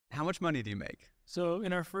how much money do you make? So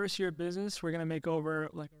in our first year of business, we're going to make over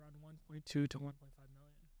like around 1.2 to 1.5 million.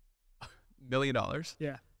 $1 million?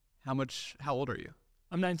 Yeah. How old are you?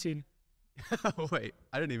 I'm 19. Wait,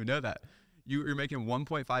 I didn't even know that. You're making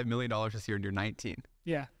 $1.5 million this year and you're 19.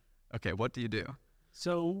 Yeah. Okay, what do you do?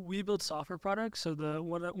 So we build software products. So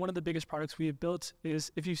one of the biggest products we have built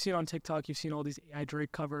is, if you've seen on TikTok, you've seen all these AI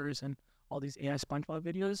Drake covers and all these AI SpongeBob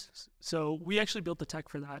videos. So we actually built the tech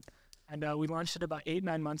for that. And we launched it about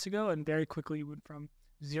 8-9 months ago, and very quickly went from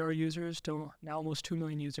 0 users to now almost 2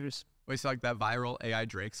 million users. Wait, so like that viral AI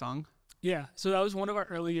Drake song? Yeah, so that was one of our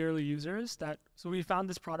early users. So we found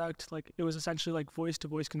this product, like it was essentially like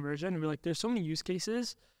voice-to-voice conversion. And we're like, there's so many use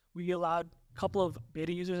cases. We allowed a couple of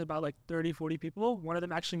beta users, about like 30, 40 people. One of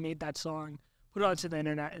them actually made that song, put it onto the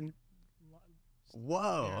internet, and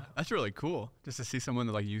whoa, yeah. That's really cool. Just to see someone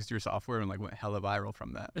that like used your software and like went hella viral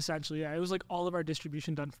from that. Essentially, yeah. It was like all of our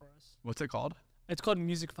distribution done for us. What's it called? It's called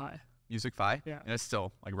Musicfy. Musicfy? Yeah. And it's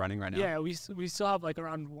still like running right now? Yeah, we still have like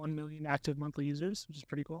around 1 million active monthly users, which is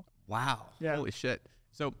pretty cool. Wow. Yeah. Holy shit.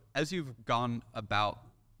 So as you've gone about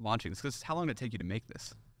launching this, because how long did it take you to make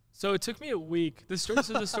this? So it took me a week. The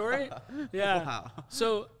story, yeah. Wow.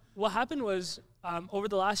 So what happened was, over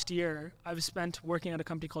the last year, I've spent working at a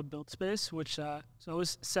company called BuildSpace, which, so I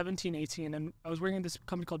was 17, 18, and I was working at this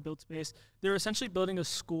company called BuildSpace. They're essentially building a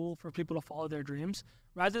school for people to follow their dreams.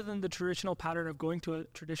 Rather than the traditional pattern of going to a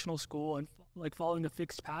traditional school and like following a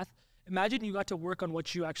fixed path, imagine you got to work on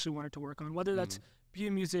what you actually wanted to work on, whether that's be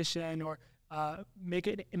a musician or make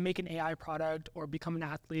an AI product or become an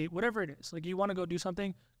athlete, whatever it is. Like you want to go do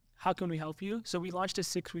something, how can we help you? So we launched a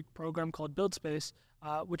 6-week program called BuildSpace,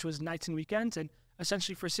 which was nights and weekends. And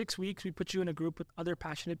essentially for 6 weeks, we put you in a group with other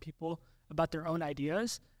passionate people about their own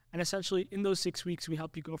ideas. And essentially in those 6 weeks, we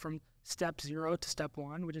help you go from step 0 to step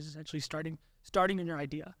 1, which is essentially starting in your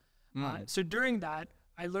idea. So during that,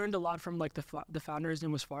 I learned a lot from like the founder. His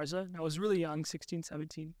name was Farza. And I was really young, 16,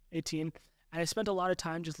 17, 18. And I spent a lot of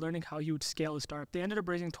time just learning how he would scale a startup. They ended up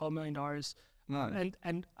raising $12 million. Nice.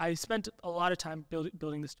 And I spent a lot of time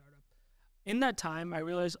building the startup. In that time, I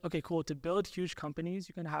realized, okay, cool, to build huge companies,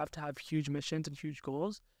 you're going to have huge missions and huge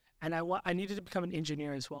goals. And I needed to become an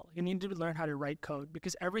engineer as well. I needed to learn how to write code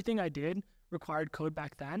because everything I did required code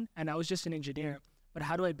back then. And I was just an engineer. But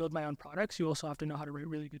how do I build my own products? You also have to know how to write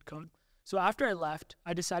really good code. So after I left,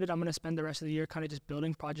 I decided I'm going to spend the rest of the year kind of just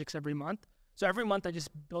building projects every month. So every month I just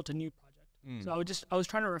built a new project. So I was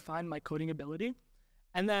trying to refine my coding ability.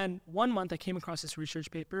 And then one month I came across this research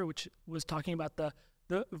paper, which was talking about the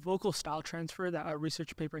vocal style transfer that a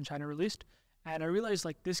research paper in China released. And I realized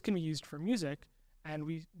like this can be used for music. And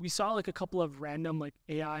we saw like a couple of random like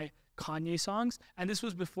AI Kanye songs. And this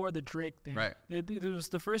was before the Drake thing. Right. It was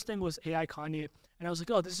the first thing was AI Kanye. And I was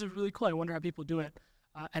like, oh, this is really cool. I wonder how people do it.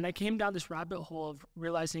 And I came down this rabbit hole of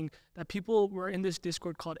realizing that people were in this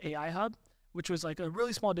Discord called AI Hub, which was like a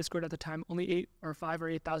really small Discord at the time, only 5 or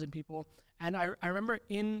 8,000 people. And I remember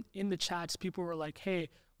in the chats, people were like, hey,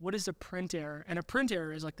 what is a print error? And a print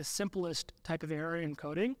error is like the simplest type of error in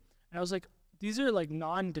coding. And I was like, these are like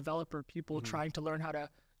non-developer people trying to learn how to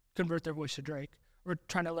convert their voice to Drake or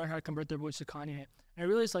trying to learn how to convert their voice to Kanye. And I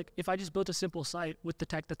realized like if I just built a simple site with the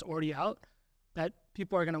tech that's already out, that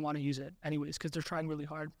people are going to want to use it anyways because they're trying really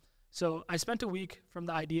hard. So I spent a week from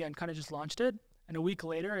the idea and kind of just launched it. And a week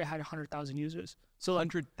later, I had 100,000 users. So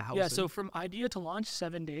 100,000? Yeah, so from idea to launch,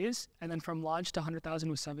 7 days. And then from launch to 100,000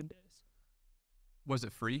 was 7 days. Was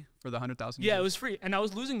it free for the 100,000? Yeah, it was free. And I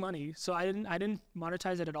was losing money. So I didn't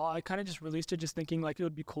monetize it at all. I kind of just released it just thinking like it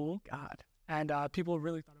would be cool. God. And people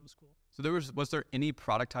really thought it was cool. So was there any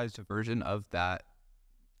productized version of that,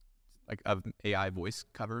 like of AI voice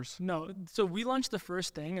covers? No. So we launched the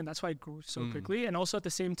first thing and that's why it grew so quickly. And also at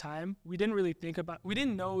the same time, we didn't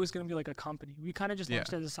know it was going to be like a company. We kind of just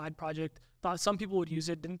launched it as a side project, thought some people would use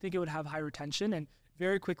it, didn't think it would have high retention. And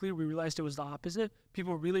very quickly we realized it was the opposite.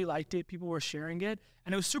 People really liked it. People were sharing it.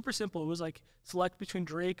 And it was super simple. It was like select between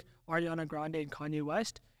Drake, Ariana Grande, and Kanye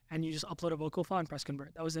West. And you just upload a vocal file and press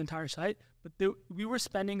convert. That was the entire site. But we were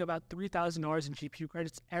spending about $3,000 in GPU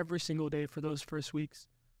credits every single day for those first weeks.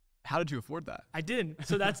 How did you afford that? I didn't.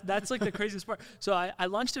 So that's like the craziest part. So I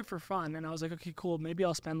launched it for fun and I was like, okay, cool. Maybe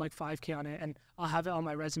I'll spend like $5K on it and I'll have it on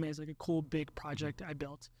my resume as like a cool big project I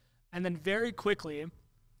built. And then very quickly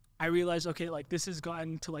I realized, okay, like this has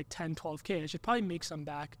gotten to like 10, 12K. I should probably make some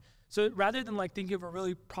back. So rather than like thinking of a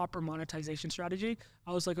really proper monetization strategy,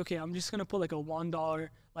 I was like, okay, I'm just gonna put like a $1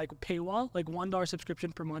 like paywall, like $1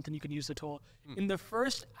 subscription per month, and you can use the tool. In the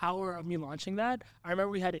first hour of me launching that, I remember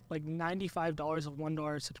we had like $95 of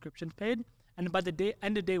 $1 subscriptions paid, and by the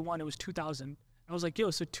end of day one, it was 2,000. I was like, yo,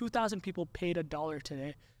 so 2,000 people paid $1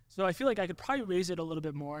 today. So I feel like I could probably raise it a little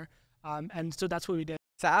bit more. And so that's what we did.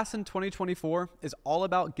 SaaS in 2024 is all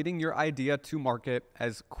about getting your idea to market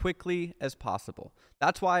as quickly as possible.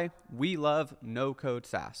 That's why we love no-code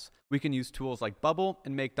SaaS. We can use tools like Bubble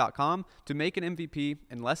and Make.com to make an MVP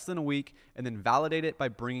in less than a week and then validate it by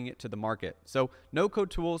bringing it to the market. So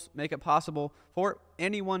no-code tools make it possible for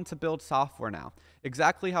anyone to build software now.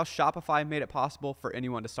 Exactly how Shopify made it possible for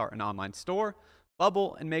anyone to start an online store,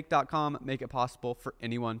 Bubble and Make.com make it possible for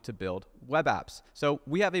anyone to build web apps. So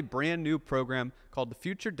we have a brand new program called The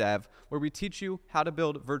Future Dev, where we teach you how to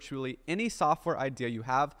build virtually any software idea you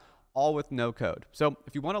have, all with no code. So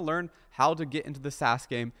if you want to learn how to get into the SaaS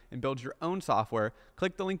game and build your own software,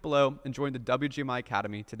 click the link below and join the WGMI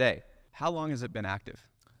Academy today. How long has it been active?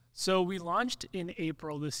 So we launched in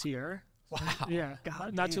April this year. Wow. Yeah,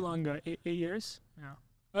 God not damn. too long ago. 8 years?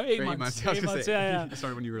 Yeah. 8 months. 8 months, yeah. You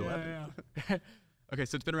started when you were 11. Yeah. Okay,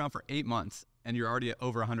 so it's been around for 8 months, and you're already at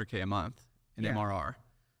over 100K a month in MRR.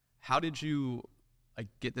 How did you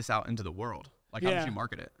get this out into the world? How did you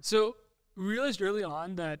market it? So we realized early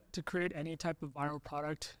on that to create any type of viral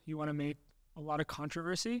product, you want to make a lot of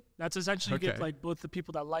controversy. That's essentially you get both the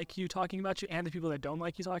people that like you talking about you and the people that don't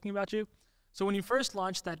like you talking about you. So when you first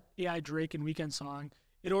launched that AI Drake and Weekend song,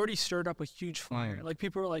 it already stirred up a huge fire.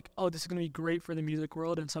 People were like, oh, this is going to be great for the music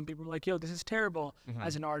world. And some people were like, yo, this is terrible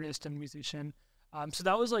as an artist and musician. So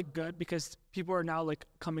that was good because people are now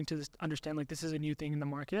coming to understand this is a new thing in the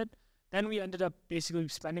market. Then we ended up basically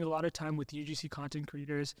spending a lot of time with UGC content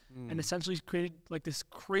creators and essentially created this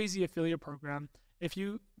crazy affiliate program.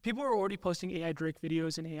 People were already posting AI Drake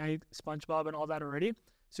videos and AI SpongeBob and all that already.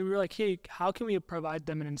 So we were like, hey, how can we provide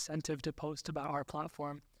them an incentive to post about our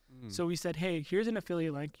platform? So we said, hey, here's an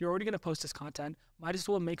affiliate link. You're already going to post this content. Might as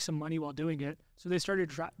well make some money while doing it. So they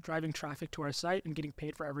started driving traffic to our site and getting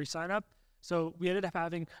paid for every sign up. So we ended up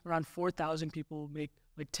having around 4,000 people make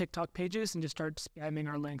TikTok pages and just start spamming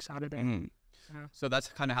our links out of there. So that's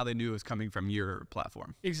kind of how they knew it was coming from your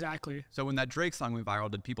platform. Exactly. So when that Drake song went viral,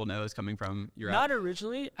 did people know it was coming from your app? Not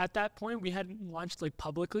originally. At that point, we hadn't launched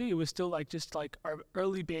publicly. It was still just our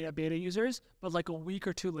early beta users. But a week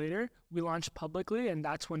or two later, we launched publicly, and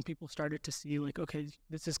that's when people started to see okay,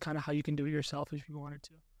 this is kind of how you can do it yourself if you wanted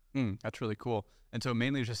to. That's really cool. And so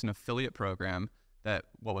mainly it was just an affiliate program.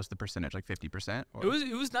 What was the percentage, 50%? Or?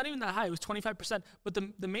 It was not even that high. It was 25%. But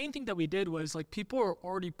the main thing that we did was people were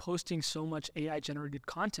already posting so much AI generated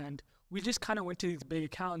content. We just kind of went to these big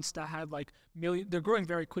accounts that had million. They're growing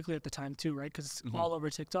very quickly at the time too, right? Because it's all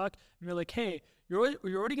over TikTok. And we're like, hey, you're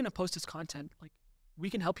already gonna post this content.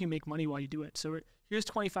 We can help you make money while you do it. So here's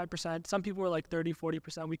 25%. Some people were 30,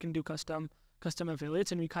 40%. We can do custom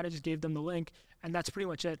affiliates, and we kind of just gave them the link, and that's pretty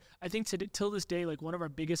much it. I think till this day, one of our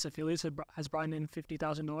biggest affiliates has brought in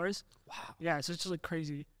 $50,000. Wow. Yeah, so it's just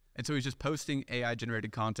crazy. And so he's just posting AI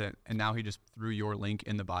generated content, and now he just threw your link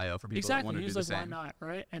in the bio for people that want to do the same. Exactly. Why not,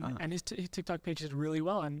 right? And his TikTok page is really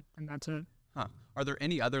well, and that's it. Are there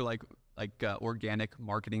any other organic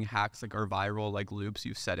marketing hacks or viral loops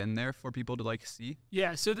you've set in there for people to see?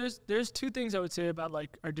 Yeah. So there's two things I would say about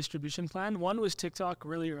our distribution plan. One was TikTok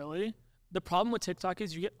really early. The problem with TikTok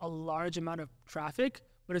is you get a large amount of traffic,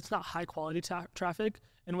 but it's not high quality traffic.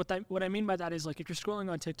 And what I mean by that is if you're scrolling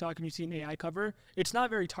on TikTok and you see an AI cover, it's not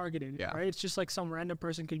very targeted, right? It's just some random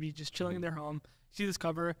person could be just chilling in their home, see this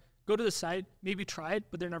cover, go to the site, maybe try it,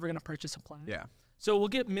 but they're never going to purchase a plan. Yeah. So we'll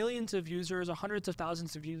get millions of users or hundreds of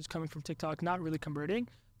thousands of views coming from TikTok, not really converting.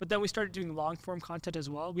 But then we started doing long form content as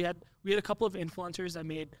well. We had a couple of influencers that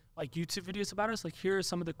made YouTube videos about us. Here are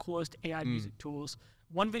some of the coolest AI music tools.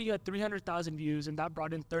 One video had 300,000 views, and that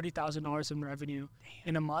brought in $30,000 in revenue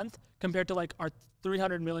in a month, compared to our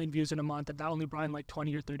 300 million views in a month, and that only brought in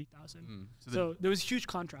 20 or 30,000. So there was huge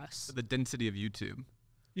contrast. So the density of YouTube.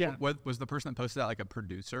 Yeah. What was the person that posted that a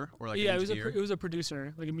producer or an it engineer? was a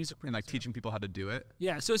producer, a music producer. And teaching people how to do it?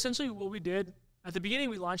 Yeah. So essentially what we did at the beginning,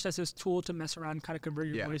 we launched as this tool to mess around, kind of convert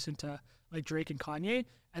your voice into Drake and Kanye.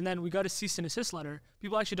 And then we got a cease and assist letter.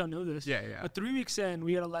 People actually don't know this. Yeah. But 3 weeks in,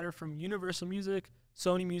 we got a letter from Universal Music,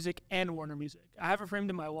 Sony Music, and Warner Music. I have it framed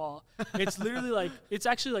in my wall. It's literally it's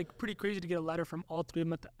actually pretty crazy to get a letter from all three of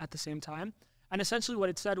them at the same time. And essentially what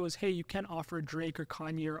it said was, hey, you can't offer Drake or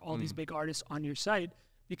Kanye or all these big artists on your site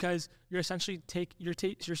because you're essentially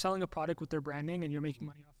you're selling a product with their branding and you're making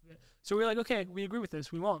money off of it. So we're like, okay, we agree with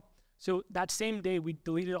this. We won't. So that same day, we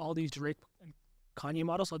deleted all these Drake and Kanye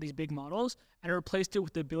models, all these big models, and replaced it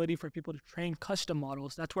with the ability for people to train custom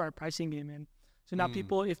models. That's where our pricing came in. So now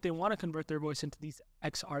people, if they want to convert their voice into these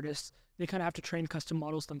X artists, they kind of have to train custom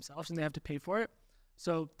models themselves, and they have to pay for it.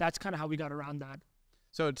 So that's kind of how we got around that.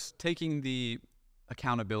 So it's taking the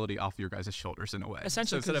accountability off your guys' shoulders in a way.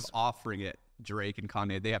 Essentially, so instead of offering it, Drake and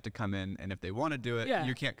Kanye, they have to come in, and if they want to do it,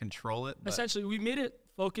 you can't control it. Essentially, we made it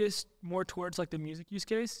focused more towards like the music use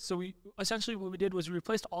case. So we essentially what we did was we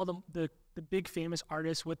replaced all the big famous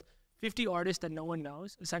artists with 50 artists that no one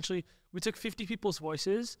knows. Essentially, we took 50 people's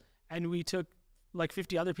voices and we took like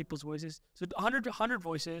 50 other people's voices. So 100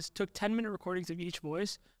 voices, took 10-minute recordings of each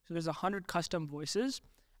voice. So there's 100 custom voices.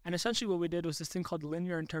 And essentially what we did was this thing called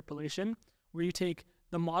linear interpolation, where you take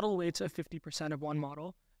the model weights of 50% of one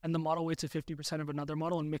model and the model weights of 50% of another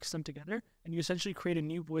model and mix them together. And you essentially create a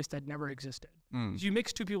new voice that never existed. So you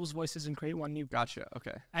mix two people's voices and create one new voice. Gotcha,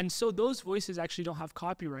 okay. And so those voices actually don't have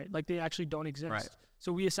copyright. Like they actually don't exist. Right.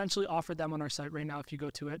 So we essentially offer them on our site right now if you go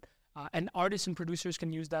to it. And artists and producers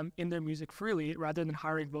can use them in their music freely rather than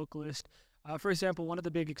hiring vocalists. For example, one of the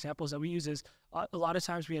big examples that we use is a lot of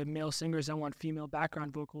times we have male singers that want female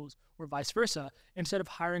background vocals or vice versa. Instead of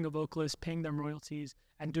hiring a vocalist, paying them royalties,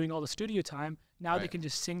 and doing all the studio time, now they can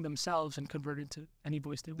just sing themselves and convert it to any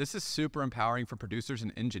voice they want. This is super empowering for producers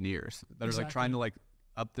and engineers that are like trying to like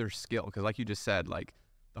up their skill. Because like you just said, like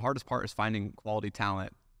the hardest part is finding quality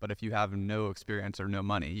talent. But if you have no experience or no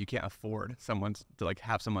money, you can't afford someone to like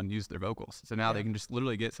have someone use their vocals. So now they can just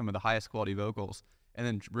literally get some of the highest quality vocals and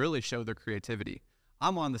then really show their creativity.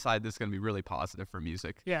 I'm on the side that's going to be really positive for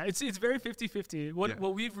music. Yeah, it's very 50-50.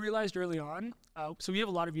 What we've realized early on, so we have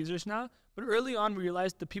a lot of users now, but early on we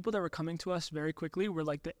realized the people that were coming to us very quickly were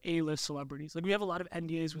like the A-list celebrities. Like we have a lot of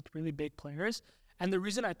NDAs with really big players. And the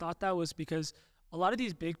reason I thought that was because a lot of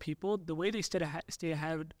these big people, the way they stay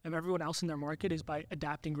ahead of everyone else in their market is by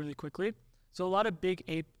adapting really quickly. So a lot of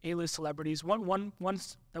big A-list celebrities, one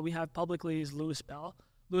that we have publicly is Louis Bell.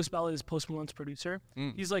 Louis Bell is Post Malone's producer.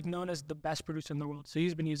 He's like known as the best producer in the world. So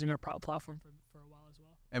he's been using our platform for a while as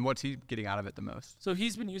well. And what's he getting out of it the most? So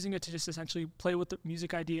he's been using it to just essentially play with the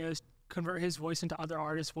music ideas, convert his voice into other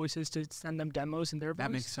artists' voices to send them demos in their voice.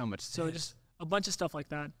 That makes so much sense. So just a bunch of stuff like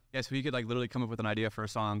that. Yeah, so he could like literally come up with an idea for a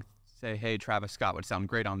song, say, hey, Travis Scott would sound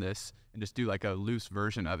great on this, and just do like a loose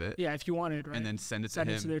version of it. Yeah, if you wanted, right? And then send it to him.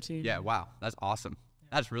 Send it to their team. Yeah, wow, that's awesome. Yeah.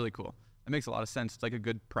 That's really cool. That makes a lot of sense. It's like a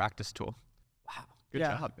good practice tool. Wow, good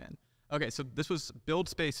job, man. Okay, so this was Build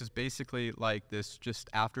Space is basically like this just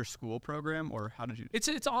after school program, or how did you? It's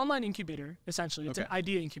an online incubator essentially. It's an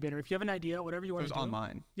idea incubator. If you have an idea, whatever you want to do. It's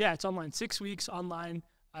online. Yeah, it's online. 6 weeks online.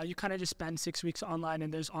 You kind of just spend 6 weeks online,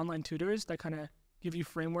 and there's online tutors that kind of give you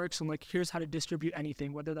frameworks and like here's how to distribute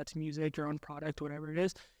anything, whether that's music, your own product, whatever it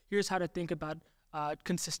is. Here's how to think about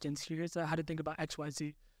consistency. Here's how to think about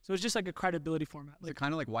XYZ. So it's just like a credibility format. Is it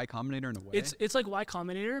kind of like Y Combinator in a way? It's like Y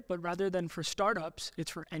Combinator, but rather than for startups, it's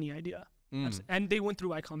for any idea. And they went through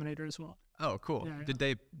Y Combinator as well. Oh, cool. Yeah, Did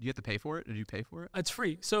you have to pay for it? Did you pay for it? It's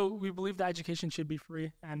free. So we believe that education should be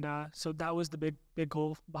free. And so that was the big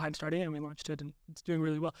goal behind starting it, and we launched it, and it's doing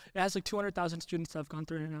really well. It has like 200,000 students that have gone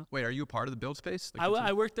through it now. Wait, are you a part of the Build Space? Like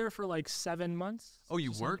I worked there for like 7 months. Oh,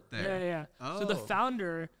 you worked there? Yeah. Oh. So the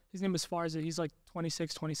founder, his name is Farza. He's like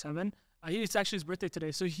 26, 27. It's actually his birthday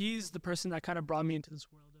today. So he's the person that kind of brought me into this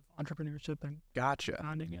world of entrepreneurship and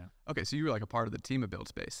founding. Yeah. Okay, so you were like a part of the team of Build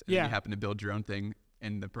Space. And you happened to build your own thing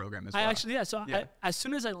in the program as well. As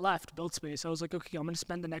soon as I left Build Space, I was like, okay, I'm going to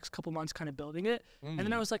spend the next couple months kind of building it. And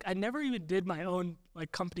then I was like, I never even did my own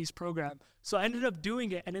like company's program. So I ended up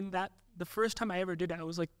doing it. And in that, the first time I ever did it, I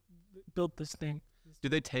was like, built this thing. Do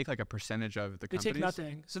they take like a percentage of the companies? They take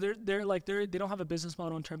nothing. So they don't have a business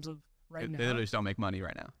model in terms of now. They literally just don't make money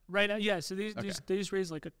right now. Right now, yeah. So they just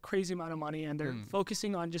raise like a crazy amount of money, and they're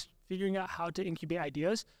focusing on just figuring out how to incubate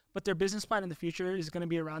ideas. But their business plan in the future is going to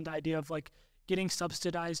be around the idea of like getting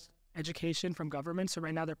subsidized education from government. So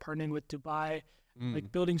right now they're partnering with Dubai,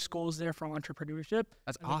 like building schools there for entrepreneurship.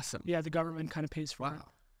 That's awesome. The government kind of pays for it.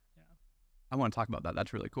 Yeah. I want to talk about that.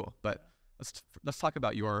 That's really cool. But let's talk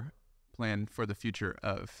about your plan for the future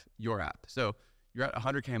of your app. So you're at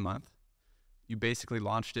 100K a month. You basically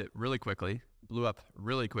launched it really quickly, blew up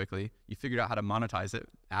really quickly. You figured out how to monetize it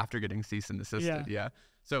after getting cease and desisted. Yeah.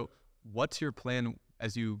 So what's your plan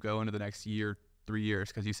as you go into the next year, 3 years?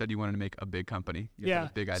 Because you said you wanted to make a big company. You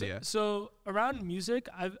have a big idea. So around music,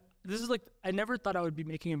 I never thought I would be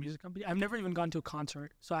making a music company. I've never even gone to a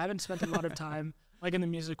concert. So I haven't spent a lot of time like in the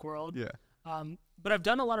music world. Yeah. But I've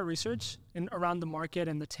done a lot of research around the market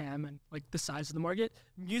and the TAM and like the size of the market.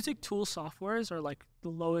 Music tool softwares are like the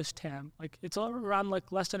lowest TAM. Like it's all around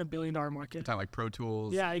like less than $1 billion market. You're talking like Pro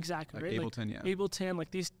Tools. Yeah, exactly. Like right? Ableton, like Ableton,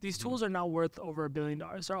 like these tools are now worth over $1 billion.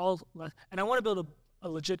 They're all less, and I want to build a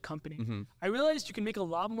legit company. I realized you can make a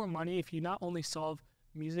lot more money if you not only solve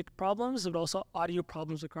music problems, but also audio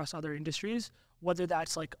problems across other industries, whether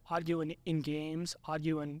that's like audio in games,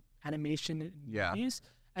 audio in animation in movies.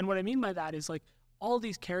 And what I mean by that is like all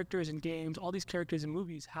these characters in games, all these characters in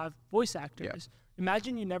movies have voice actors.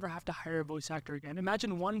 Imagine you never have to hire a voice actor again.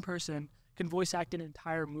 Imagine one person can voice act an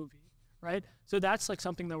entire movie, right? So that's like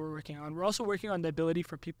something that we're working on. We're also working on the ability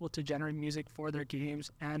for people to generate music for their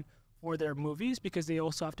games and for their movies, because they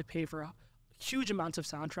also have to pay for huge amounts of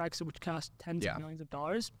soundtracks, which cost tens of millions of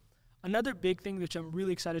dollars. Another big thing which I'm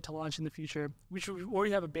really excited to launch in the future, which we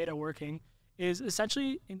already have a beta working, is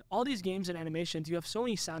essentially in all these games and animations, you have so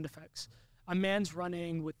many sound effects. A man's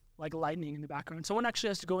running with like lightning in the background. Someone actually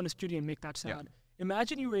has to go in the studio and make that sound.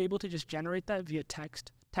 Imagine you were able to just generate that via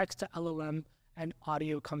text to LLM, and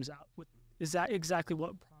audio comes out. Is that exactly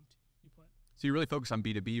what prompt you put? So you really focus on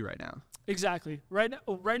B2B right now. Exactly. Right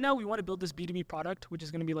now we want to build this B2B product, which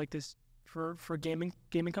is going to be like this for gaming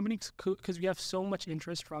companies, because we have so much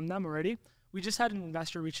interest from them already. We just had an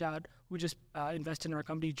investor reach out who just invested in our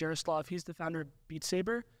company, Jaroslav. He's the founder of Beat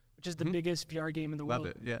Saber, which is the biggest VR game in the world.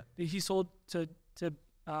 Love it, yeah. He sold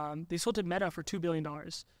they sold to Meta for $2 billion.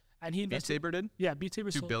 And he invested, Beat Saber did? Yeah, Beat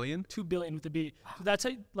Saber $2 billion? $2 billion with the B. So that's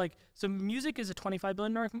so music is a $25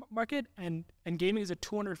 billion market, and gaming is a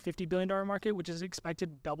 $250 billion market, which is expected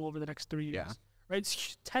to double over the next 3 years. Yeah. Right?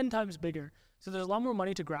 It's 10 times bigger. So there's a lot more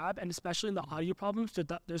money to grab, and especially in the audio problems,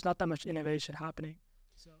 there's not that much innovation happening.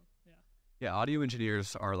 So, yeah. Yeah, audio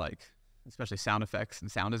engineers are like, especially sound effects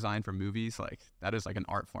and sound design for movies, like that is like an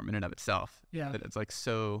art form in and of itself. Yeah. It's like,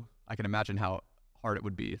 so I can imagine how hard it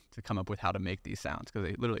would be to come up with how to make these sounds, because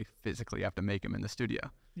they literally physically have to make them in the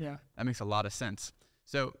studio. Yeah. That makes a lot of sense.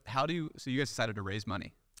 So so you guys decided to raise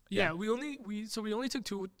money? Yeah, we only took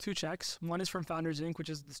two checks. One is from Founders Inc.,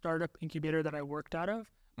 which is the startup incubator that I worked out of.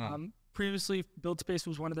 Previously, BuildSpace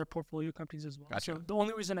was one of their portfolio companies as well. Gotcha. So the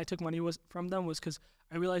only reason I took money from them was because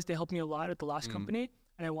I realized they helped me a lot at the last company,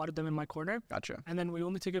 and I wanted them in my corner. Gotcha. And then we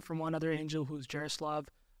only took it from one other angel, who's Jaroslav,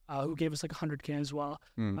 who gave us like $100K as well.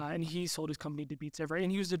 And he sold his company to Beat Saber,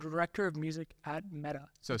 and he was the director of music at Meta.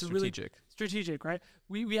 So it's strategic. Really strategic, right?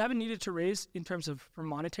 We haven't needed to raise in terms of for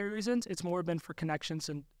monetary reasons. It's more been for connections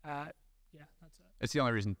and yeah, that's it. It's the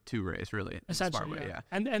only reason to raise, really. In a Essentially, smart way, yeah.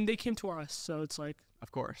 And they came to us, so it's like,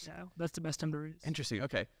 of course. yeah, that's the best time to raise. Interesting.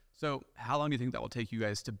 Okay. So how long do you think that will take you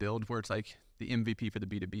guys to build where it's like the MVP for the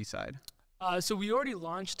B2B side? So we already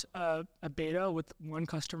launched a beta with one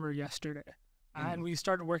customer yesterday, and we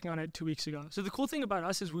started working on it 2 weeks ago. So the cool thing about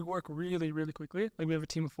us is we work really, really quickly. Like we have a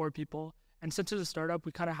team of 4 people, and since it's a startup,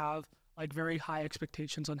 we kind of have like very high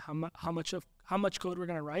expectations on how much code we're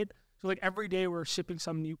gonna write. So like every day we're shipping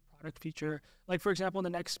some new product feature. Like for example, in the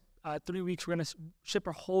next 3 weeks, we're gonna ship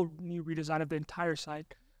a whole new redesign of the entire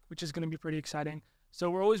site, which is gonna be pretty exciting. So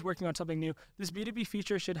we're always working on something new. This B2B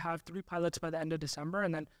feature should have 3 pilots by the end of December,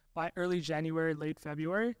 and then by early January, late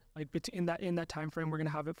February, like in that time frame, we're gonna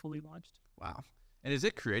have it fully launched. Wow. And is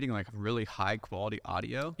it creating like really high quality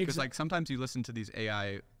audio? Because like sometimes you listen to these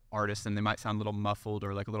AI artists and they might sound a little muffled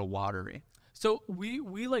or like a little watery. So we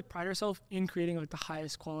like pride ourselves in creating like the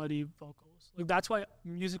highest quality vocals. Like that's why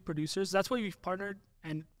that's why we've partnered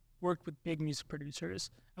and worked with big music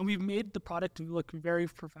producers, and we've made the product to look very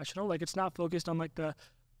professional. Like it's not focused on like the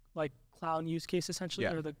clown use case essentially,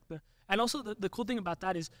 or and also the cool thing about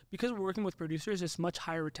that is because we're working with producers, it's much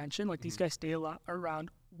higher retention. Like these guys stay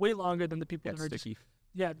around way longer than the people that are sticky.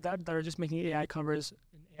 that are just making AI covers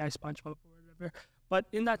in AI SpongeBob or whatever. But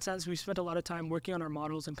in that sense, we spent a lot of time working on our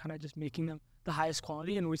models and kind of just making them the highest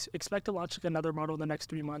quality. And we expect to launch like another model in the next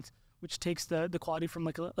 3 months, which takes the quality from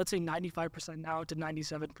like, let's say 95% now to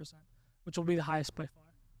 97%, which will be the highest by far.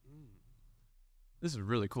 This is a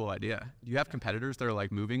really cool idea. Do you have competitors that are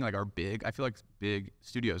like moving, like are big? I feel like big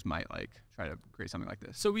studios might like try to create something like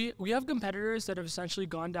this. So we have competitors that have essentially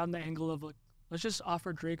gone down the angle of like, let's just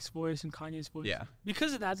offer Drake's voice and Kanye's voice. Yeah.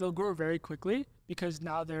 Because of that, they'll grow very quickly because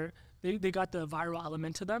now they got the viral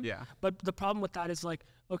element to them. Yeah. But the problem with that is like,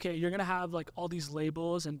 okay, you're gonna have like all these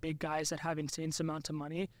labels and big guys that have insane amounts of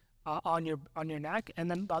money on your neck,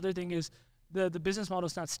 and then the other thing is the business model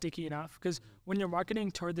is not sticky enough, because when you're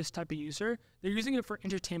marketing toward this type of user, they're using it for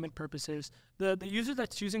entertainment purposes. The user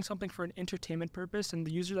that's using something for an entertainment purpose and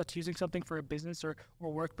the user that's using something for a business or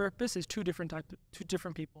work purpose is two different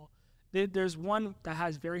people. There's one that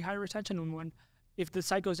has very high retention, and one, if the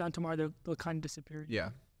site goes down tomorrow, they'll kind of disappear. Yeah,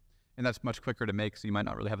 and that's much quicker to make, so you might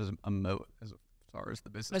not really have a moat as far as the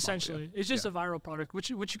business. Essentially, it's just a viral product, which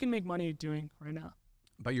you can make money doing right now.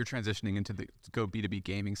 But you're transitioning into the go B2B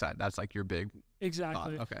gaming side. That's like your big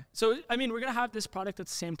exactly. thought. Okay. So I mean, we're gonna have this product at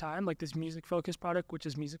the same time, like this music-focused product, which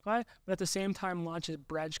is Musicify, but at the same time launch a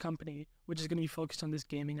Bredge company, which is gonna be focused on this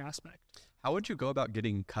gaming aspect. How would you go about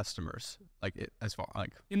getting customers, like as far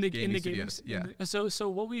like in the gaming gaming studios? Yeah. So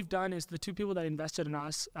what we've done is the two people that invested in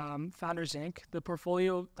us, Founders Inc. The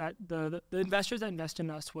portfolio that the investors that invested in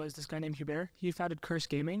us was this guy named Hubert. He founded Curse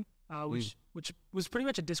Gaming, which was pretty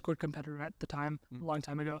much a Discord competitor at the time, a long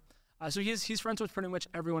time ago. So he's friends with pretty much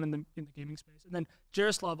everyone in the gaming space. And then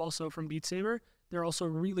Jaroslav, also from Beat Saber, they're also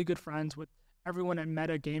really good friends with everyone at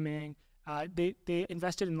Meta Gaming. They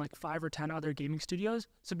invested in like 5 or 10 other gaming studios.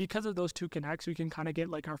 So because of those two connects, we can kind of get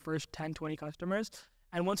like our first 10, 20 customers.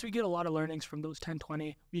 And once we get a lot of learnings from those 10,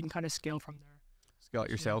 20, we can kind of scale from there. Scale out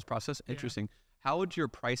your sales process. Interesting. How would your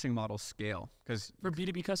pricing model scale? Because for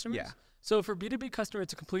B2B customers? Yeah. So for B2B customer,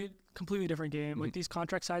 it's a completely different game. Like these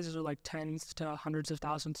contract sizes are like tens to hundreds of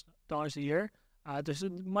thousands of dollars a year. There's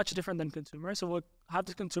much different than consumer. So we'll have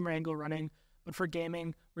the consumer angle running. But for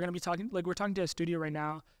gaming, we're going to be we're talking to a studio right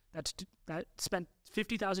now that spent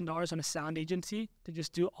 $50,000 on a sound agency to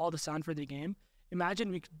just do all the sound for the game.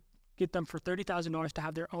 Imagine we could get them for $30,000 to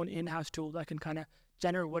have their own in-house tool that can kind of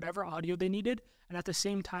generate whatever audio they needed. And at the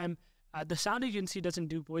same time, the sound agency doesn't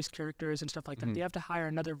do voice characters and stuff like that. They have to hire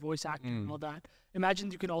another voice actor and all that.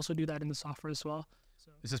 Imagine you can also do that in the software as well.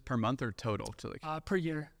 So, is this per month or total? To like per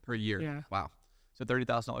year. Per year. Yeah. Wow. So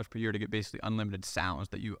 $30,000 per year to get basically unlimited sounds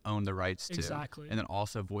that you own the rights to. Exactly. And then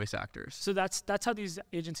also voice actors. So that's how these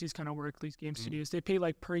agencies kind of work, these game studios. They pay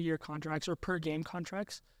like per year contracts or per game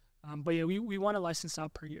contracts. But yeah, we want to license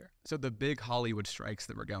out per year. So the big Hollywood strikes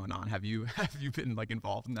that were going on, have you been like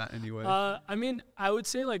involved in that in any way? I mean, I would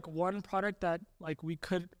say like one product that like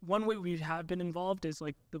one way we have been involved is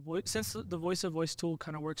like since the voice tool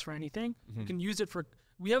kind of works for anything, you can use it for.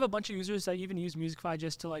 We have a bunch of users that even use Musicify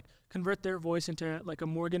just to like convert their voice into like a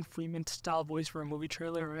Morgan Freeman style voice for a movie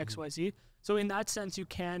trailer or XYZ. So in that sense, you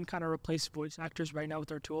can kind of replace voice actors right now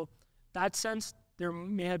with our tool. That sense, there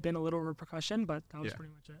may have been a little repercussion, but that was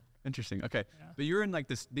pretty much it. Interesting. Okay. Yeah. But you're in like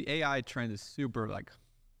this, the AI trend is super like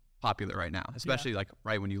popular right now, especially like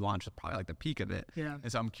right when you launched, probably like the peak of it. Yeah.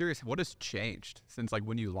 And so I'm curious, what has changed since like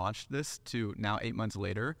when you launched this to now 8 months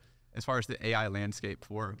later, as far as the AI landscape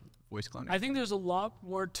for voice cloning? I think there's a lot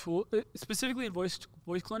more specifically in voice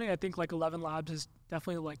cloning. I think like 11 Labs has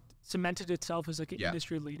definitely like cemented itself as like an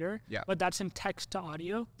industry leader. Yeah. But that's in text to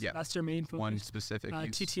audio. So that's their main focus. One specific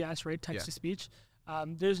TTS, right? Text to speech.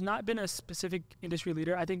 There's not been a specific industry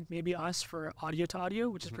leader. I think maybe us for audio to audio,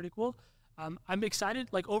 which is pretty cool. I'm excited,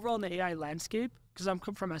 like overall in the AI landscape, because I'm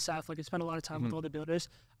come from SF. Like I spent a lot of time with all the builders.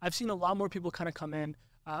 I've seen a lot more people kind of come in.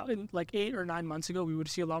 Like 8 or 9 months ago, we would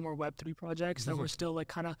see a lot more Web3 projects that were still like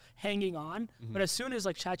kind of hanging on. But as soon as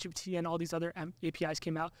like ChatGPT and all these other APIs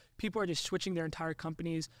came out, people are just switching their entire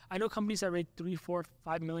companies. I know companies that raised $3, $4,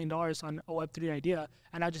 $5 million on a Web3 idea,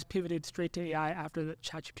 and I just pivoted straight to AI after the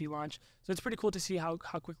ChatGPT launch. So it's pretty cool to see how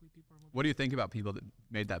quickly people are moving. What do you think about people that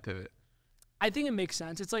made that pivot? I think it makes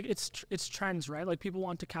sense. It's like it's trends, right? Like people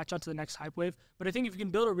want to catch on to the next hype wave. But I think if you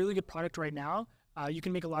can build a really good product right now, you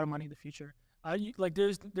can make a lot of money in the future. Like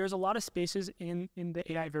there's a lot of spaces in the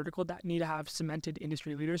AI vertical that need to have cemented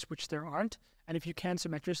industry leaders, which there aren't. And if you can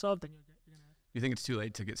cement yourself, then you're gonna. You think it's too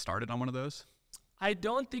late to get started on one of those? I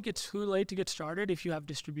don't think it's too late to get started if you have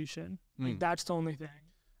distribution. Like that's the only thing.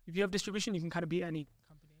 If you have distribution, you can kind of be any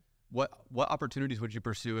company. What opportunities would you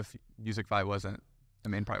pursue if Musicify wasn't the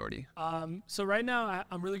main priority? So right now,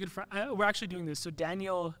 I'm really good friend. We're actually doing this. So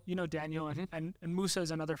Daniel, Daniel, and Musa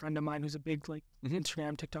is another friend of mine who's a big like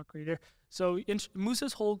Instagram, TikTok creator. So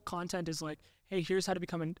Musa's whole content is like, hey, here's how to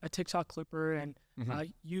become a TikTok clipper and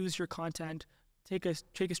use your content. Take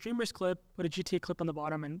a streamer's clip, put a GTA clip on the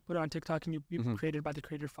bottom, and put it on TikTok, and you'll be created by the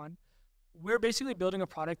Creator Fund. We're basically building a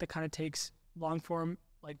product that kind of takes long form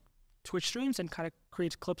like Twitch streams and kind of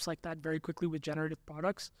creates clips like that very quickly with generative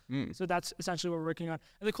products. So that's essentially what we're working on.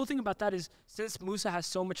 And the cool thing about that is since Musa has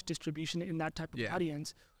so much distribution in that type of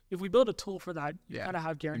audience, if we build a tool for that, you kind of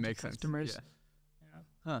have guaranteed customers.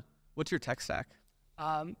 Huh. What's your tech stack?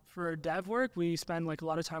 For dev work, we spend like a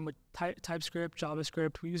lot of time with TypeScript,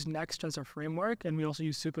 JavaScript. We use Next as our framework, and we also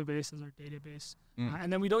use Supabase as our database.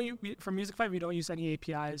 And then for Musicify, we don't use any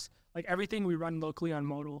APIs. Like everything we run locally on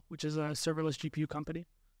Modal, which is a serverless GPU company.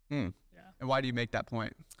 And why do you make that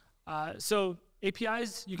point? So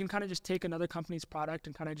APIs, you can kind of just take another company's product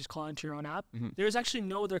and kind of just call into your own app. There's actually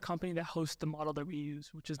no other company that hosts the model that we use,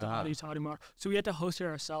 which is the audio to audio model. So we had to host it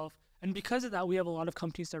ourselves. And because of that, we have a lot of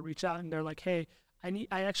companies that reach out and they're like, hey,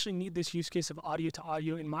 I actually need this use case of audio to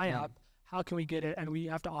audio in my app. How can we get it? And we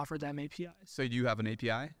have to offer them APIs. So you have an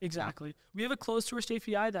API? Exactly. We have a closed source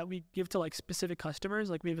API that we give to like specific customers.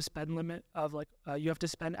 Like we have a spend limit of like, you have to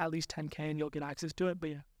spend at least 10K and you'll get access to it. But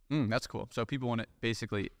yeah. That's cool. So people want to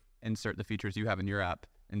basically insert the features you have in your app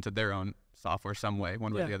into their own software some way,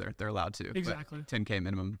 one way or Yeah. the other. They're allowed to. Exactly. But 10K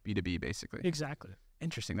minimum B2B basically. Exactly.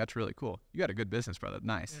 Interesting. That's really cool. You got a good business, brother.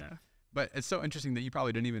 Nice. Yeah. But it's so interesting that you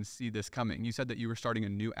probably didn't even see this coming. You said that you were starting a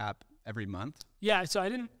new app every month. Yeah, so I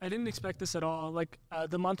didn't expect this at all. Like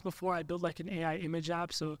the month before, I built like an AI image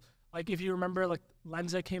app. So like if you remember, like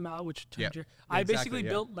Lensa came out, which turned Yeah. I Exactly, basically yeah.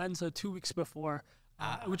 built Lensa 2 weeks before,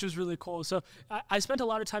 which was really cool. So I spent a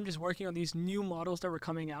lot of time just working on these new models that were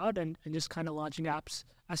coming out and just kind of launching apps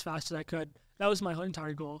as fast as I could. That was my whole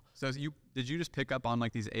entire goal. So did you just pick up on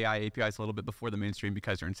like these AI APIs a little bit before the mainstream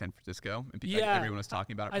because you're in San Francisco and Yeah. everyone was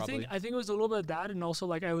talking about it probably? I think it was a little bit of that, and also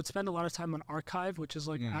like I would spend a lot of time on Archive, which is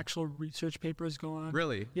like actual research papers go on.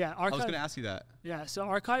 Really? Yeah, I was Archive. going to ask you that. Yeah, so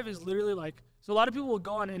Archive is literally like, so a lot of people will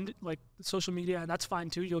go on like social media, and that's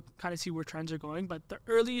fine too. You'll kind of see where trends are going, but the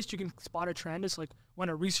earliest you can spot a trend is like when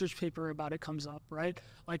a research paper about it comes up, right?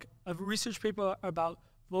 Like a research paper about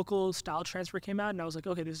vocal style transfer came out, and I was like,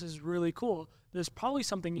 okay, this is really cool. There's probably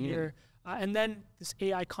something here. And then this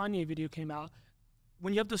AI Kanye video came out.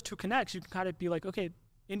 When you have those two connects, you can kind of be like, okay,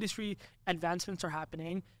 industry advancements are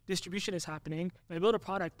happening, distribution is happening. If I build a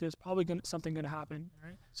product, there's probably something going to happen.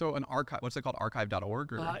 Right? So an archive, what's it called?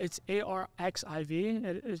 Archive.org? Or? It's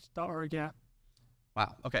ARXIV. It's .org, yeah.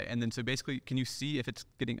 Wow. Okay. And then so basically, can you see if it's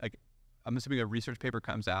getting like, I'm assuming a research paper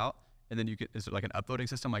comes out and then is it like an upvoting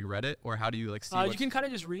system like Reddit, or how do you like see You can kind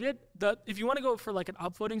of just read it. If you want to go for like an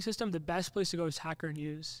upvoting system, the best place to go is Hacker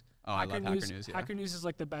News. Oh, I love Hacker News. Yeah. Hacker News is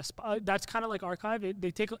like the best. That's kind of like Archive.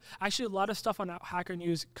 They take actually a lot of stuff on Hacker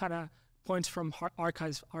News kind of points from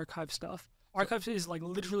archive stuff. Archive is like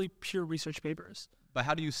literally pure research papers. But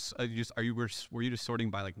how do you were you just sorting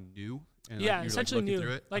by like new? And, Yeah, you're, essentially like, looking new.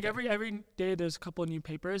 through it? Like Okay. every day there's a couple of new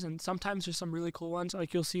papers, and sometimes there's some really cool ones.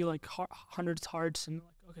 Like you'll see like hundreds hearts and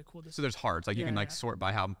like, okay, cool. So there's hards, like you can Yeah, like yeah. sort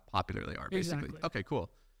by how popular they are, basically. Exactly. Okay,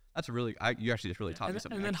 cool. That's really you actually just really taught me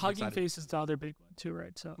something. And then I'm Hugging excited. Face is the other big one too,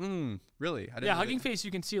 right? So Really? I didn't yeah, know Hugging that. Face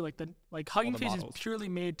you can see like Hugging the Face models. is purely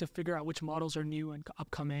made to figure out which models are new and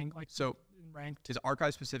upcoming, like So ranked. is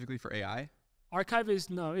Archive specifically for AI? Archive is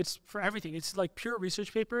it's for everything. It's like pure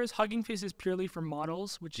research papers. Hugging Face is purely for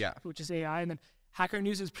models, which is AI, and then Hacker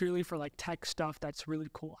News is purely for like tech stuff that's really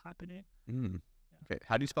cool happening. Okay.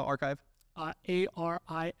 How do you spell Archive?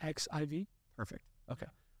 ARIXIV. Perfect. Okay.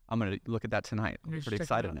 I'm gonna look at that tonight. I'm You should pretty check it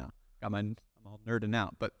excited out. now. I'm all nerding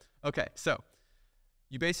out. But okay, so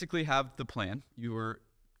you basically have the plan. You were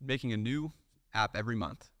making a new app every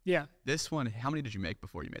month. Yeah, This one, how many did you make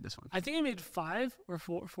before you made this one? I think I made 5 or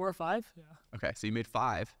 4 or 5. Yeah. Okay, so you made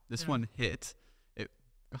 5. This Yeah. one hit.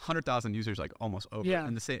 100,000 users like almost over Yeah.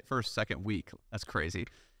 in the second week. That's crazy.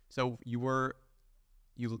 So were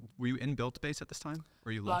you in BuildSpace at this time,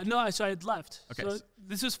 or you left? No, so I had left. Okay, So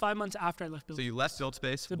this was 5 months after I left So Build. you left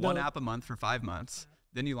BuildSpace, To one build- app a month for 5 months.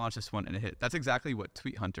 Then you launched this one and it hit. That's exactly what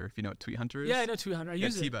Tweet Hunter, if you know what Tweet Hunter is. Yeah, I know 200. I Yeah,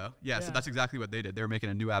 use it. Tebow. Yeah, so Yeah. that's exactly what they did. They were making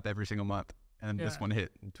a new app every single month, and this Yeah. one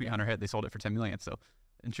hit. And Tweet Hunter hit. They sold it for 10 million. So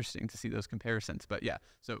interesting to see those comparisons. But yeah,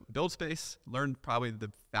 so BuildSpace, learned probably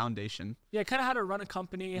the foundation. Yeah, kind of how to run a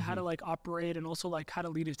company, how Mm-hmm. to like operate, and also like how to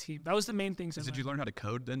lead a team. That was the main things. Did you learn how to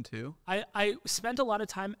code then too? I spent a lot of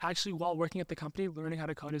time actually while working at the company learning how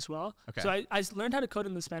to code as well. Okay. So I learned how to code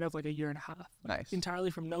in the span of like a year and a half. Nice.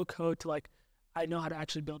 Entirely from no code to like I know how to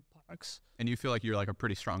actually build products. And you feel like you're like a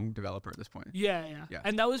pretty strong developer at this point. Yeah. Yeah.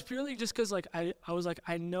 And that was purely just because like I was like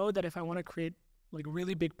I know that if I want to create like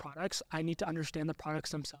really big products, I need to understand the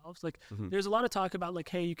products themselves. Like there's a lot of talk about like,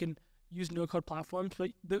 hey, you can use no code platforms,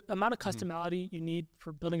 but the amount of customality you need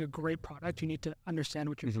for building a great product, you need to understand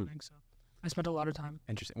what you're doing. So I spent a lot of time.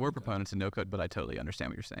 Interesting. We're proponents of no code, but I totally understand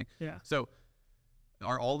what you're saying. Yeah. So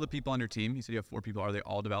are all the people on your team, you said you have 4 people, are they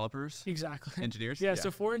all developers? Exactly. Engineers? Yeah, so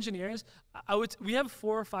 4 engineers. We have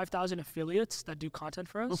 4,000 or 5,000 affiliates that do content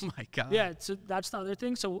for us. Oh my God. Yeah, so that's the other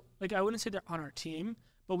thing. So like I wouldn't say they're on our team,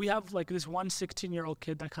 but we have like this one 16-year-old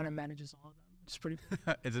kid that kind of manages all of them. It's pretty.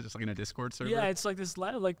 Is it just like in a Discord server? Yeah, it's like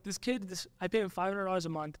this kid. I pay him $500 a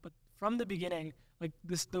month, but from the beginning, like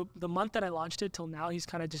the month that I launched it till now, he's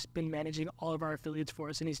kind of just been managing all of our affiliates for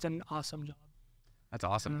us, and he's done an awesome job. That's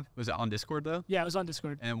awesome. Was it on Discord though? Yeah, it was on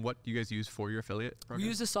Discord. And what do you guys use for your affiliate program? We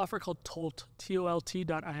use a software called Tolt,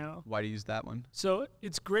 TOLT.io. Why do you use that one? So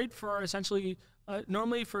it's great for essentially,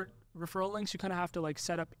 normally for referral links, you kind of have to like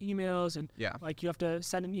set up emails and Yeah. like you have to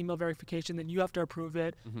send an email verification, then you have to approve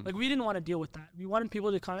it. Like we didn't want to deal with that. We wanted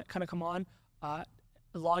people to kind of come on,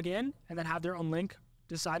 log in, and then have their own link,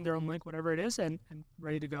 design their own link, whatever it is, and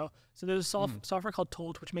ready to go. So there's a software called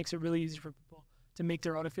Tolt, which makes it really easy for people to make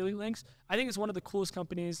their own affiliate links. I think it's one of the coolest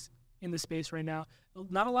companies in the space right now.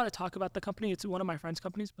 Not a lot of talk about the company. It's one of my friends'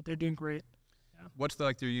 companies, but they're doing great. What's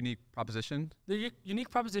the your unique proposition? The unique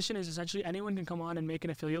proposition is essentially anyone can come on and make an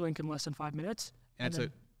affiliate link in less than 5 minutes. And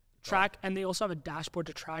it's track, and they also have a dashboard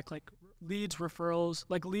to track like leads, referrals,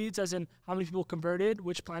 like leads as in how many people converted,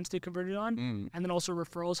 which plans they converted on, and then also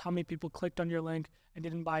referrals, how many people clicked on your link and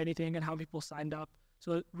didn't buy anything, and how many people signed up.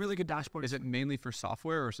 So really good dashboard. Is it mainly for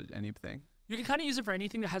software or is it anything? You can kind of use it for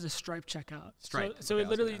anything that has a Stripe checkout. Stripe. So it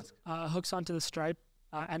literally hooks onto the Stripe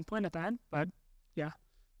endpoint at the end. But yeah.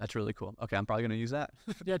 That's really cool. Okay, I'm probably gonna use that.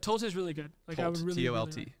 Yeah, Tolt is really good. Like Tolt, I would really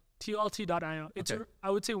T-O-L-T. Tolt.io. It's I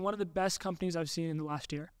would say one of the best companies I've seen in the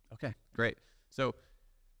last year. Okay, great. So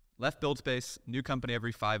left BuildSpace, new company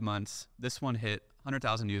every 5 months. This one hit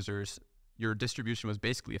 100,000 users. Your distribution was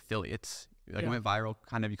basically affiliates. It went viral.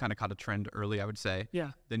 You kind of caught a trend early, I would say.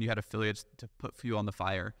 Yeah. Then you had affiliates to put fuel on the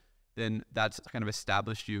fire. Then that's kind of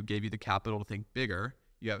established you, gave you the capital to think bigger.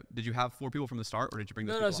 Did you have 4 people from the start, or did you bring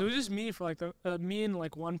those people No. So it was just me for me and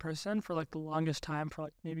like one person for like the longest time, for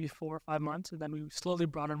like maybe 4 or 5 months, and then we slowly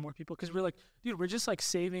brought on more people because we're like, dude, we're just like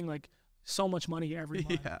saving like so much money every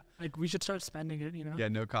month. Yeah. Like we should start spending it, Yeah,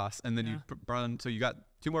 no cost. And then you brought on, so you got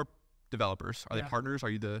 2 more developers. Are they partners? Are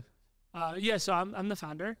you the? Yeah, so I'm the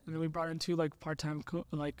founder, and then we brought in 2 like part-time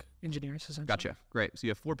engineers essentially. Gotcha. Great. So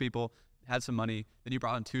you have 4 people, had some money, then you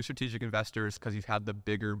brought in 2 strategic investors because you've had the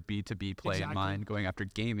bigger B2B play in mind, going after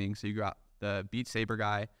gaming. So you got the Beat Saber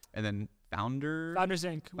guy, and then Founders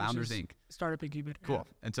Inc. Startup incubator. Cool.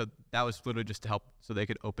 Yeah. And so that was literally just to help, so they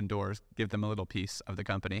could open doors, give them a little piece of the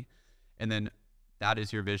company, and then that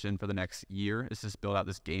is your vision for the next year, is just build out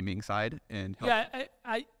this gaming side and help. Yeah,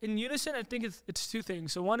 I in unison, I think it's 2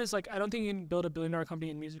 things. So one is like, I don't think you can build a billion-dollar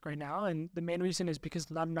company in music right now, and the main reason is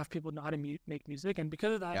because not enough people know how to make music, and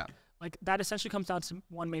because of that, like that essentially comes down to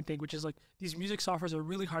one main thing, which is like these music softwares are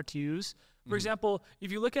really hard to use. For example,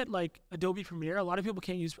 if you look at like Adobe Premiere, a lot of people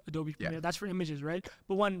can't use Adobe Premiere. That's for images, right?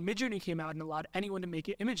 But when Midjourney came out and allowed anyone to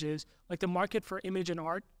make images, like the market for image and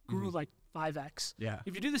art grew like 5x. Yeah.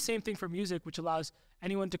 If you do the same thing for music, which allows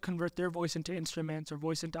anyone to convert their voice into instruments or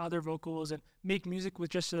voice into other vocals and make music with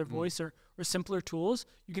just their voice or simpler tools,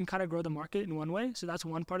 you can kind of grow the market in one way. So that's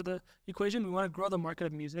one part of the equation. We want to grow the market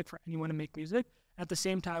of music for anyone to make music. At the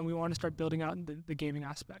same time, we want to start building out the gaming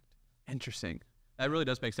aspect. Interesting. That really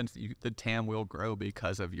does make sense. The TAM will grow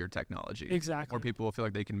because of your technology. Exactly. More people will feel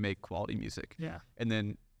like they can make quality music. Yeah. And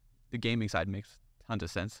then the gaming side makes tons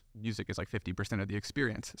of sense. Music is like 50% of the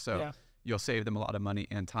experience. So you'll save them a lot of money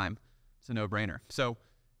and time. It's a no-brainer. So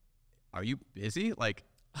are you busy?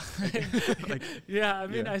 Yeah, I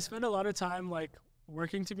mean, I spend a lot of time like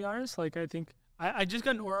working, to be honest. Like I think I just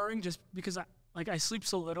got an Oura ring just because I sleep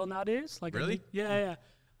so little nowadays. Like really? Yeah.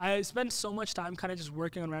 I spend so much time kind of just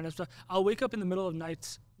working on random stuff. I'll wake up in the middle of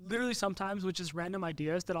nights, literally sometimes, with just random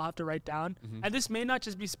ideas that I'll have to write down. And this may not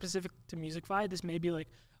just be specific to MusicFi. This may be like,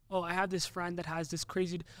 oh, I have this friend that has this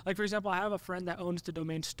crazy, like for example, I have a friend that owns the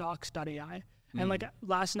domain stocks.ai. And like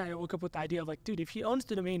last night I woke up with the idea of like, dude, if he owns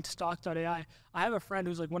the domain stocks.ai, I have a friend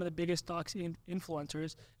who's like one of the biggest stocks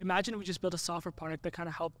influencers. Imagine if we just built a software product that kind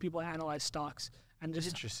of helped people analyze stocks. And just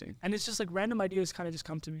interesting. And it's just like random ideas kind of just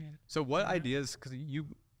come to me. So what ideas, because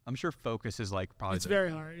I'm sure focus is like probably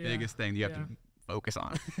very hard, biggest thing you have to focus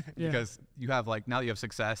on. Because you have like, now that you have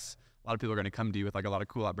success, a lot of people are going to come to you with like a lot of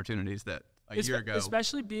cool opportunities that a year ago.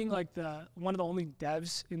 Especially being like one of the only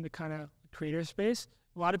devs in the kind of creator space.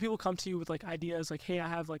 A lot of people come to you with like ideas like, hey, I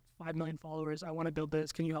have like 5 million followers. I want to build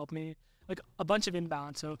this. Can you help me? Like a bunch of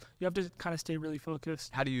inbound. So you have to kind of stay really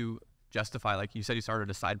focused. How do you justify, like you said, you started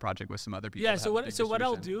a side project with some other people? Yeah. So what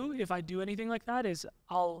I'll do if I do anything like that is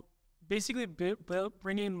I'll basically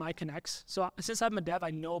bring in my connects. So since I'm a dev,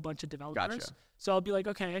 I know a bunch of developers. Gotcha. So I'll be like,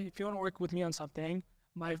 okay, if you want to work with me on something,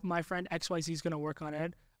 my friend XYZ is going to work on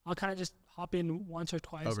it. I'll kind of just hop in once or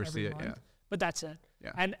twice oversee every it, month. But that's it.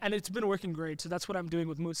 Yeah. And it's been working great. So that's what I'm doing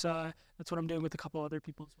with Musa. That's what I'm doing with a couple other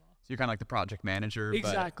people as well. So you're kind of like the project manager,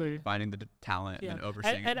 exactly. But finding the talent and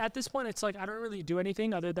overseeing. And at this point, it's like I don't really do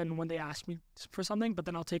anything other than when they ask me for something, but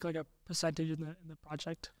then I'll take like a percentage in the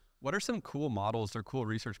project. What are some cool models or cool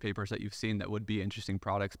research papers that you've seen that would be interesting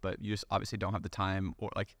products, but you just obviously don't have the time, or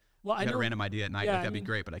like I got a random idea at night, like that'd be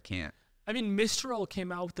great, but I can't. I mean, Mistral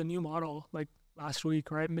came out with a new model like last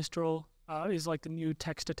week, right? Mistral is like the new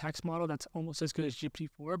text-to-text model that's almost as good as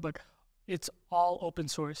GPT-4, but it's all open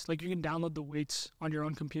source. Like you can download the weights on your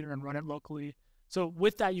own computer and run it locally. So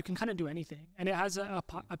with that, you can kind of do anything. And it has a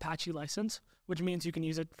Apache license, which means you can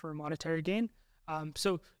use it for monetary gain.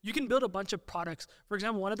 So you can build a bunch of products. For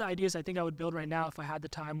example, one of the ideas I think I would build right now if I had the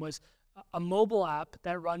time was a mobile app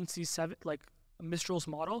that runs these Mistral's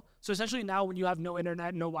model. So essentially now when you have no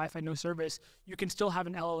internet, no Wi-Fi, no service, you can still have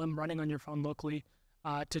an LLM running on your phone locally.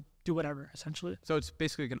 to do whatever, essentially. So it's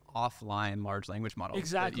basically like an offline large language model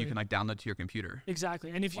that you can like download to your computer.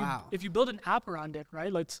 Exactly. And if you build an app around it,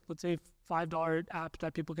 right? Let's say $5 app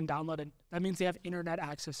that people can download, and that means they have internet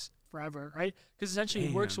access forever, right? Because essentially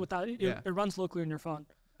it works without it runs locally on your phone.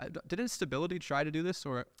 Didn't Stability try to do this,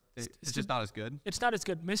 or it's just not as good? It's not as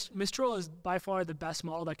good. Mistral is by far the best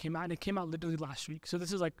model that came out, and it came out literally last week. So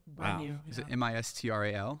this is like brand new. Is it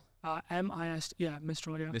MISTRAL?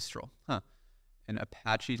 Mistral, yeah. Mistral, huh? An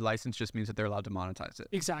Apache license just means that they're allowed to monetize it.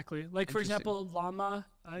 Exactly. Like, for example, Llama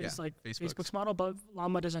is like Facebook's model, but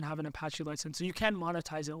Llama doesn't have an Apache license, so you can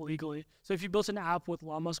monetize it legally. So if you built an app with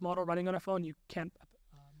Llama's model running on a phone, you can't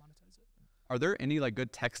monetize it. Are there any like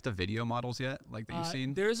good text to video models yet, like that you've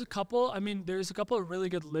seen? There's a couple. I mean, there's a couple of really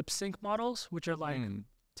good lip sync models, which are like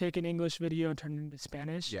take an English video and turn it into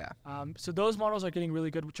Spanish. Yeah. So those models are getting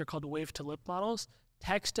really good, which are called wave to lip models.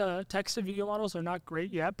 Text to video models are not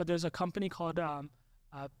great yet, but there's a company called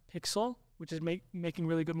Pixel, which is making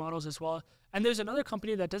really good models as well. And there's another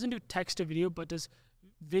company that doesn't do text to video, but does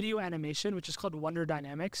video animation, which is called Wonder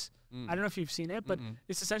Dynamics. I don't know if you've seen it, but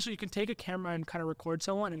it's essentially you can take a camera and kind of record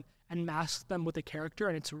someone and mask them with a character,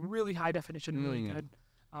 and it's really high definition, really good.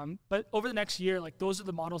 But over the next year, like those are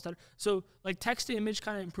the models so like text to image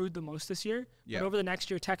kind of improved the most this year. Yeah. But over the next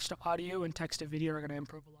year, text to audio and text to video are going to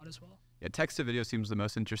improve a lot as well. Yeah, text to video seems the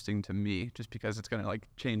most interesting to me, just because it's going to like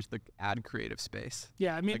change the ad creative space.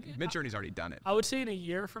 Yeah, I mean, like, Midjourney's already done it. I would say in a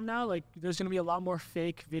year from now, like there's going to be a lot more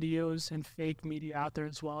fake videos and fake media out there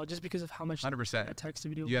as well, just because of how much 100% text to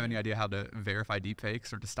video. Do you have any idea how to verify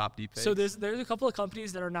deepfakes or to stop deepfakes? So there's a couple of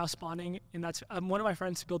companies that are now spawning, and that's one of my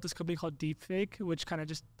friends built this company called Deepfake, which kind of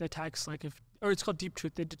just detects it's called Deep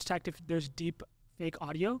Truth. They detect if there's deep fake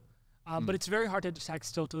audio, but it's very hard to detect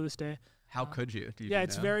still to this day. How could you? Do you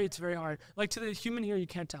it's very hard. Like to the human ear, you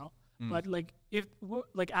can't tell. But like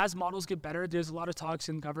as models get better, there's a lot of talks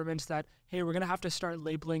in governments that, hey, we're gonna have to start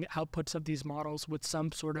labeling outputs of these models with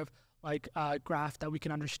some sort of like graph that we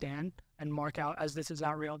can understand and mark out as this is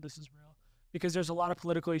not real, this is real, because there's a lot of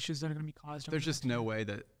political issues that are gonna be caused. There's just no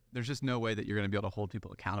way that you're going to be able to hold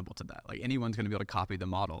people accountable to that. Like anyone's going to be able to copy the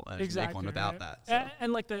model and make one without that. So.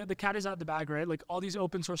 And like the cat is out the bag, right? Like all these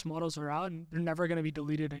open source models are out and they're never going to be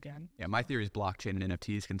deleted again. Yeah, my theory is blockchain and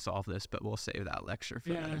NFTs can solve this, but we'll save that lecture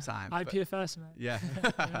for another time. IPFS, man. Yeah.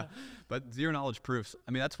 But zero knowledge proofs.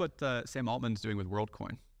 I mean, that's what Sam Altman's doing with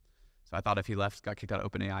WorldCoin. So I thought if he got kicked out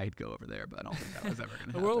of OpenAI, he'd go over there, but I don't think that was ever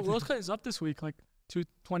going to happen. WorldCoin is up this week, like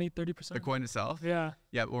 20-30%. The coin itself? Yeah.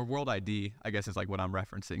 Yeah, or World ID, I guess is like what I'm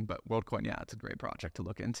referencing, but WorldCoin, yeah, it's a great project to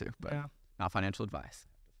look into, but not financial advice.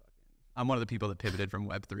 I'm one of the people that pivoted from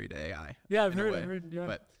Web3 to AI. Yeah, I've heard, yeah.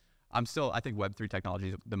 But I think Web3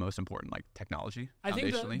 technology is the most important, like technology. I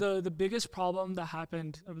think the biggest problem that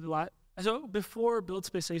happened over the last, so before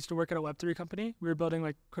BuildSpace, I used to work at a Web3 company. We were building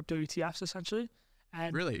like crypto ETFs essentially.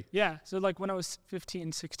 And really? Yeah. So like when I was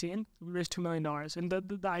 15, 16, we raised $2 million. And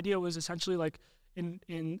the idea was essentially like,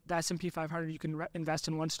 in the S&P 500, you can invest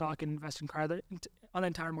in one stock and invest in credit on the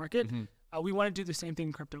entire market. We want to do the same thing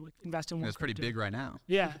in crypto, like invest in one. It's pretty big right now.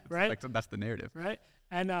 Yeah, right. Like, that's the narrative, right?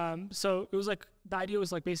 And so it was like the idea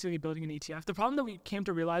was like basically building an ETF. The problem that we came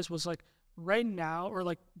to realize was like right now, or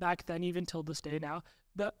like back then, even till this day now,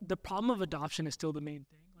 the problem of adoption is still the main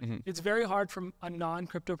thing. Like, it's very hard from a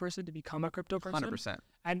non-crypto person to become a crypto person. 100%.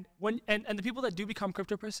 And the people that do become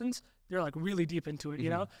crypto persons, they're like really deep into it. You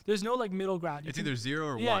know, there's no like middle ground. It's either 0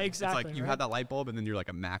 or 1. Yeah, exactly. It's like you have that light bulb, and then you're like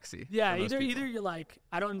a maxi. Yeah, either you're like,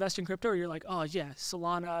 I don't invest in crypto, or you're like, oh yeah,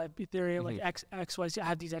 Solana, Ethereum, like XYZ, I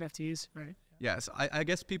have these NFTs, right? Yes, I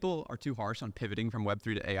guess people are too harsh on pivoting from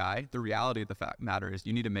Web3 to AI. The reality of the matter is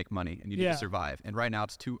you need to make money and you need to survive. And right now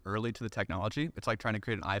it's too early to the technology. It's like trying to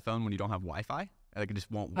create an iPhone when you don't have Wi-Fi. Like it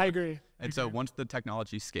just won't work. I agree. So once the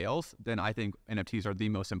technology scales, then I think NFTs are the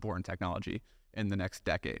most important technology in the next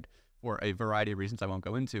decade for a variety of reasons I won't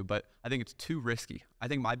go into. But I think it's too risky. I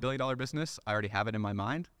think my billion-dollar business, I already have it in my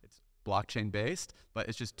mind. It's blockchain based, but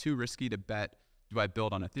it's just too risky to bet. Do I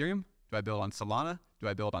build on Ethereum? Do I build on Solana? Do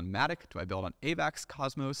I build on Matic? Do I build on AVAX,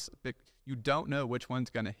 Cosmos? You don't know which one's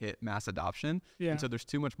going to hit mass adoption. And so there's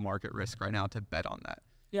too much market risk right now to bet on that.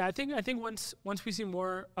 Yeah, I think once we see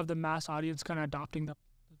more of the mass audience kind of adopting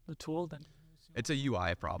the tool, then it's a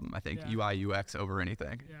UI problem. I think UI UX over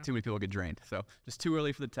anything. Too many people get drained. So just too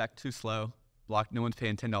early for the tech, too slow. No one's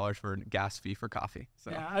paying $10 for a gas fee for coffee. So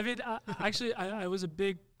yeah, I mean, actually, I was a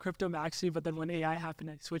big crypto maxi, but then when AI happened,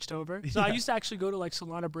 I switched over. So I used to actually go to like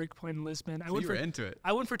Solana Breakpoint in Lisbon. So you were into it.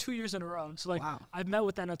 I went for 2 years in a row. So like I've met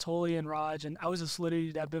with Anatoly and Raj, and I was a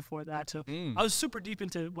Solidity dev before that. So I was super deep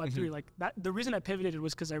into Web3. Like that, the reason I pivoted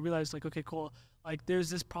was because I realized like, okay, cool. Like there's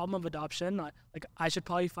this problem of adoption. Like I should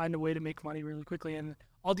probably find a way to make money really quickly, and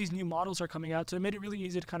all these new models are coming out. So it made it really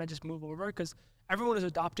easy to kind of just move over because everyone is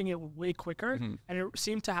adopting it way quicker, and it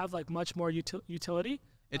seemed to have like much more utility.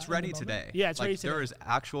 It's ready today. Yeah, it's like, ready today. There is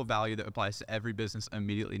actual value that applies to every business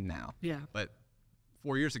immediately now. Yeah. But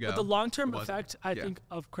 4 years ago, but the long-term effect, I think,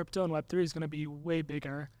 of crypto and Web3 is going to be way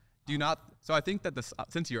bigger. Do you not? So I think that this,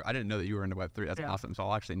 since I didn't know that you were into Web3. That's awesome. So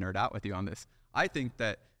I'll actually nerd out with you on this. I think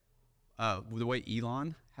that the way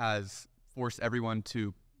Elon has forced everyone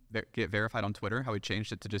to get verified on Twitter, how he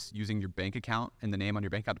changed it to just using your bank account and the name on your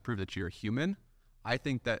bank account to prove that you're a human. I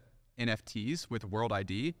think that NFTs with World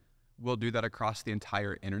ID will do that across the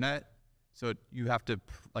entire internet. So you have to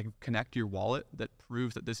like connect your wallet that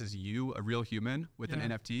proves that this is you, a real human, with an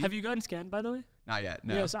NFT. Have you gotten scanned, by the way? Not yet.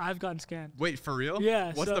 No. Yes, I've gotten scanned. Wait, for real?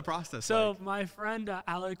 Yeah. What's the process? So my friend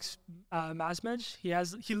Alex Masmej,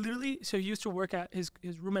 he used to work at his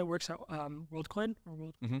roommate works at WorldCoin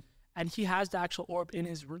and he has the actual orb in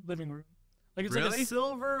his living room. Like it's like a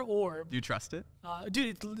silver orb. Do you trust it?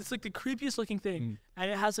 Dude, it's like the creepiest looking thing, and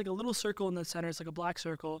it has like a little circle in the center. It's like a black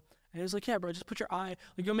circle. And he was like, yeah, bro, just put your eye.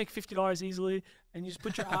 Like, you'll make $50 easily. And you just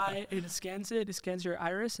put your eye, and it scans it. It scans your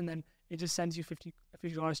iris, and then it just sends you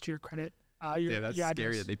 $50 to your credit. That's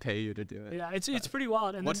scary that they pay you to do it. Yeah, it's pretty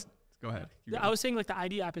wild. And go ahead. I was saying, like, the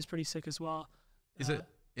ID app is pretty sick as well. Is it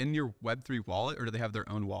in your Web3 wallet, or do they have their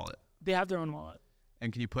own wallet? They have their own wallet.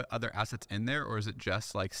 And can you put other assets in there, or is it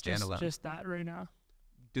just, like, standalone? Just that right now.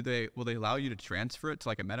 Will they allow you to transfer it to,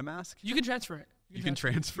 like, a MetaMask? You can transfer it. You can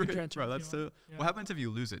transfer it? Bro, that's so... Yeah. What happens if you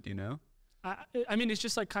lose it, do you know? I mean, it's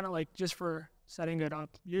just like kind of like just for setting it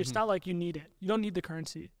up. It's not like you need it. You don't need the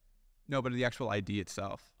currency. No, but the actual ID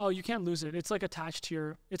itself. Oh, you can't lose it. It's like attached to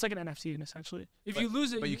your... It's like an NFT, essentially. If you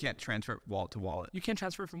lose it... But you can't transfer wallet to wallet. You can't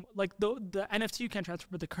transfer from... Like, the NFT you can't transfer,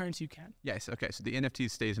 but the currency you can. Yes, okay. So the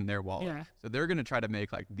NFT stays in their wallet. Yeah. So they're going to try to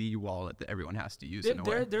make, like, the wallet that everyone has to use in a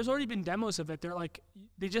way. There's already been demos of it. They're like...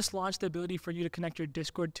 They just launched the ability for you to connect your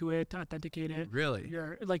Discord to it, to authenticate it. Really?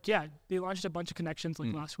 They launched a bunch of connections,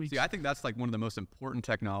 like, last week. See, I think that's, like, one of the most important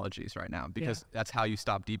technologies right now, because that's how you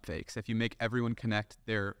stop deepfakes. If you make everyone connect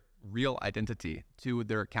their real identity to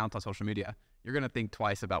their account on social media, you're going to think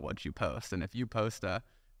twice about what you post. And if you post a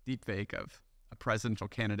deep fake of a presidential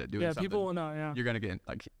candidate doing something, people will know, you're going to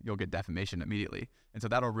you'll get defamation immediately. And so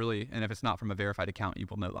that'll really, and if it's not from a verified account, you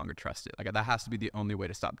will no longer trust it. Like, that has to be the only way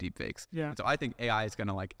to stop deep fakes. Yeah. And so I think AI is going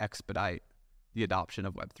to, like, expedite the adoption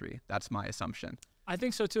of Web3. That's my assumption. I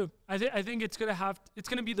think so too. I think it's going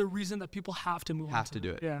to be the reason that people have to move on to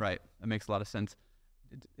do it. Yeah. Right. That makes a lot of sense.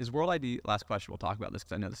 Is World ID, last question, we'll talk about this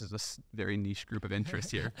because I know this is a very niche group of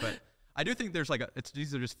interest here, but I do think there's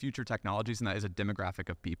these are just future technologies, and that is a demographic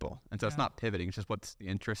of people. And so it's not pivoting, it's just what's the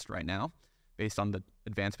interest right now based on the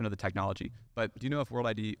advancement of the technology. But do you know if World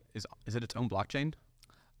ID is it its own blockchain?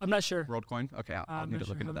 I'm not sure. WorldCoin? Okay, I'll need to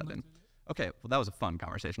look into that then. Okay, well, that was a fun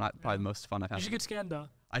conversation. Probably the most fun I've had. You should get scanned though.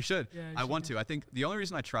 I should. Yeah, I want to. I think the only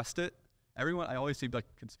reason I trust it, I always see like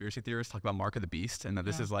conspiracy theorists talk about Mark of the Beast, and that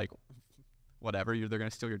this is like, whatever, they're going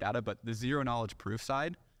to steal your data, but the zero knowledge proof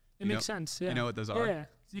side, it makes sense. Yeah. You know what those are? Yeah.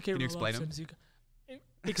 Can you explain them?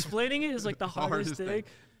 Explaining it is like the hardest thing.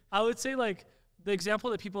 I would say like the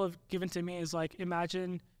example that people have given to me is like,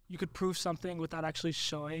 imagine you could prove something without actually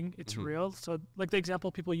showing it's real. So like the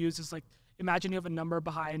example people use is like, imagine you have a number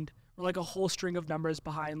behind, or like a whole string of numbers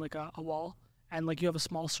behind like a wall, and like you have a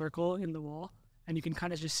small circle in the wall, and you can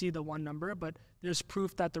kind of just see the one number, but there's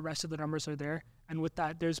proof that the rest of the numbers are there. And with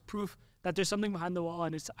that, there's proof that there's something behind the wall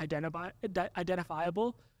and it's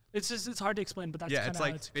identifiable. It's hard to explain, but that's it's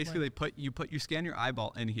like basically you scan your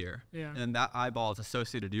eyeball in here, and that eyeball is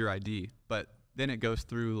associated to your ID, but then it goes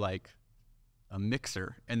through like a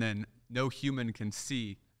mixer, and then no human can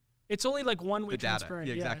see. It's only like one-way transparent.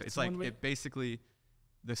 Yeah, exactly. It's like it basically,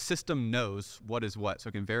 the system knows what is what, so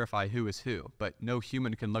it can verify who is who, but no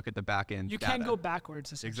human can look at the back end. You can't go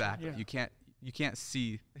backwards. Exactly. Yeah. You can't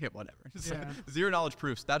see whatever. So zero knowledge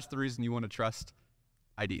proofs. That's the reason you want to trust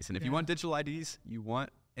IDs. And if you want digital IDs, you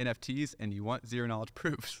want NFTs, and you want zero knowledge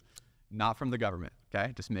proofs, not from the government.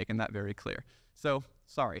 Okay, just making that very clear. So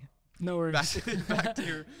sorry. No worries.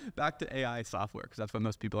 Back to AI software, because that's what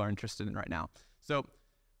most people are interested in right now. So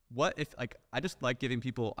what if I just like giving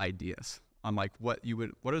people ideas on like what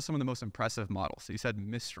are some of the most impressive models? So you said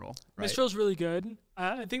Mistral, right? Mistral's really good.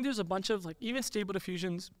 I think there's a bunch of like even Stable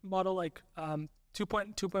Diffusion's model, like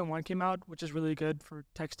 2.1 came out, which is really good for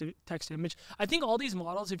text to image. I think all these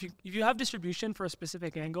models, if you have distribution for a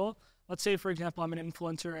specific angle, let's say for example I'm an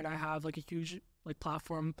influencer and I have like a huge like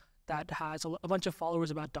platform that has a bunch of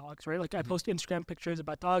followers about dogs, right? Like I post Instagram pictures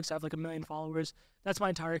about dogs. I have like 1 million followers. That's my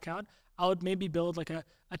entire account. I would maybe build like a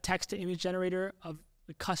text to image generator of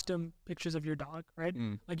like custom pictures of your dog, right?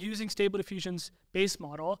 Like using Stable Diffusion's base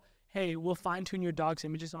model. Hey, we'll fine tune your dog's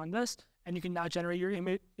images on this, and you can now generate your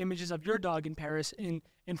images of your dog in Paris, in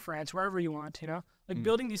France, wherever you want, you know? Like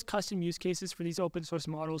building these custom use cases for these open source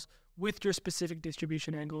models with your specific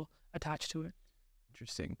distribution angle attached to it.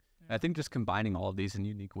 Interesting. I think just combining all of these in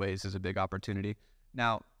unique ways is a big opportunity.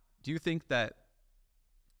 Now, do you think that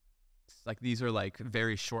like these are like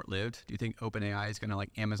very short-lived? Do you think OpenAI is going to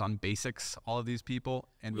like Amazon Basics all of these people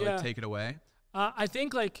and really take it away? I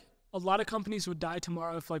think like a lot of companies would die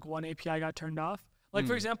tomorrow if like one API got turned off. Like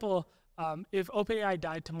for example, if OpenAI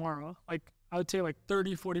died tomorrow, like I would say like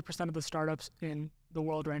 30-40% of the startups in the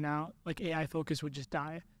world right now, like AI focus would just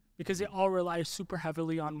die because they all rely super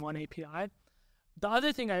heavily on one API. The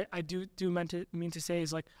other thing I do mean to say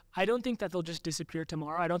is like, I don't think that they'll just disappear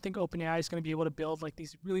tomorrow. I don't think OpenAI is going to be able to build like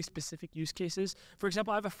these really specific use cases. For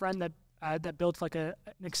example, I have a friend that built like an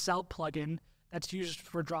Excel plugin that's used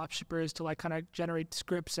for dropshippers to like kind of generate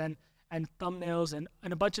scripts and thumbnails and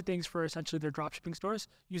a bunch of things for essentially their dropshipping stores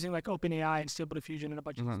using like OpenAI and Stable Diffusion and a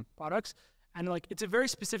bunch of products. And like, it's a very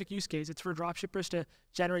specific use case. It's for dropshippers to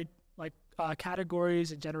generate like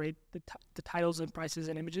categories and generate the titles and prices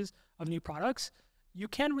and images of new products. You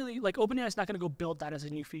can't really, like OpenAI is not going to go build that as a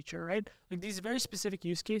new feature, right? Like these very specific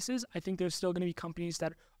use cases, I think there's still going to be companies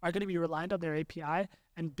that are going to be reliant on their API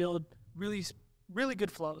and build really, really good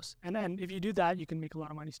flows. And if you do that, you can make a lot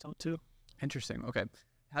of money still too. Interesting. Okay.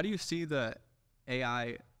 How do you see the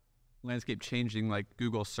AI landscape changing like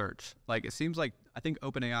Google search? Like it seems like, I think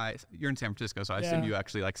OpenAI, you're in San Francisco, so I assume you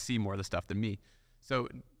actually like see more of the stuff than me. So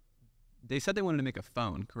they said they wanted to make a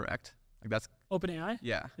phone, correct? Like that's OpenAI?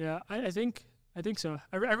 Yeah. Yeah, I think so.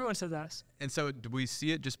 Everyone says that. And so do we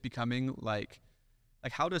see it just becoming like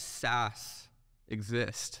how does SaaS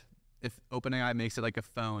exist if OpenAI makes it like a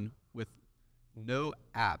phone with no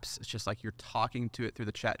apps? It's just like you're talking to it through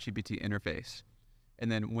the ChatGPT interface.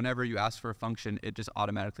 And then whenever you ask for a function, it just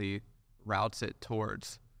automatically routes it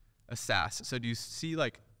towards a SaaS. So do you see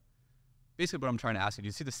like, basically what I'm trying to ask you, do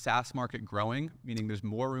you see the SaaS market growing, meaning there's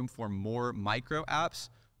more room for more micro apps,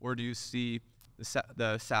 or do you see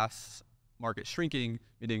the SaaS market shrinking,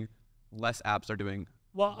 meaning less apps are doing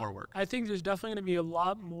more work? I think there's definitely going to be a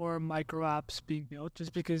lot more micro apps being built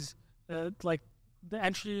just because like the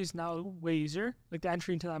entry is now way easier. Like the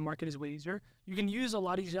entry into that market is way easier. You can use a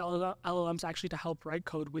lot of these LLMs actually to help write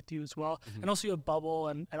code with you as well. And also you have Bubble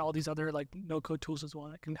and all these other like no code tools as well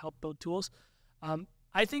that can help build tools.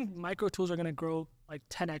 I think micro tools are going to grow like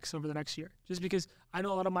 10x over the next year, just because I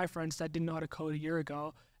know a lot of my friends that didn't know how to code a year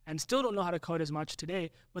ago and still don't know how to code as much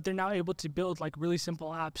today, but they're now able to build like really simple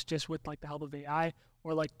apps just with like the help of AI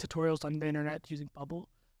or like tutorials on the internet using Bubble.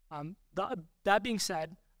 That being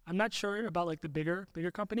said, I'm not sure about like the bigger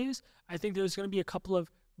companies. I think there's going to be a couple of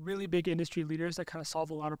really big industry leaders that kind of solve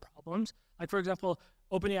a lot of problems. Like for example,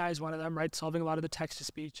 OpenAI is one of them, right? Solving a lot of the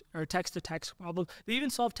text-to-speech or text-to-text problems. They even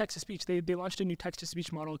solved text-to-speech. They launched a new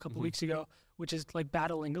text-to-speech model a couple weeks ago, which is like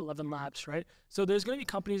battling 11 Labs, right? So there's going to be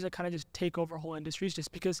companies that kind of just take over whole industries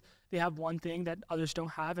just because they have one thing that others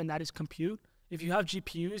don't have, and that is compute. If you have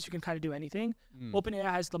GPUs, you can kind of do anything.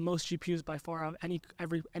 OpenAI has the most GPUs by far of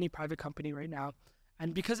any private company right now.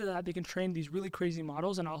 And because of that, they can train these really crazy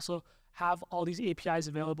models and also have all these APIs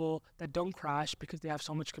available that don't crash because they have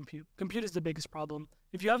so much compute. Compute is the biggest problem.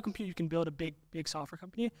 If you have compute, you can build a big software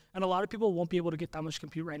company. And a lot of people won't be able to get that much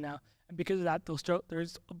compute right now. And because of that,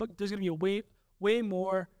 there's going to be a way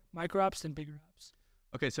more micro apps than bigger apps.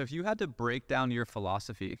 Okay, so if you had to break down your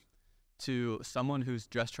philosophy to someone who's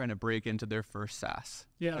just trying to break into their first SaaS,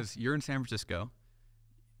 because you're in San Francisco,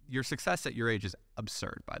 your success at your age is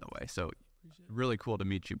absurd, by the way. So really cool to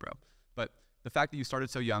meet you, bro. But the fact that you started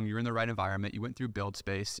so young, you're in the right environment, you went through build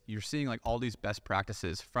space, you're seeing like all these best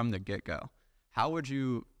practices from the get-go. How would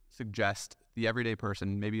you suggest the everyday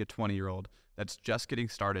person, maybe a 20-year-old that's just getting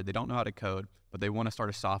started, they don't know how to code, but they want to start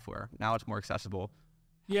a software, now it's more accessible?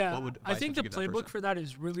 Yeah, I think the playbook for that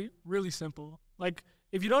is really, really simple. Like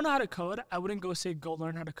if you don't know how to code, I wouldn't go say go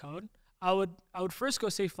learn how to code. I would first go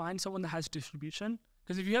say find someone that has distribution.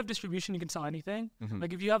 Because if you have distribution, you can sell anything.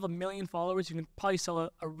 Like if you have 1 million followers, you can probably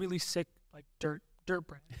sell a really sick like dirt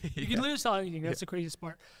brand. You can literally sell anything. That's the craziest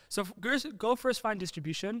part. So go first find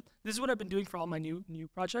distribution. This is what I've been doing for all my new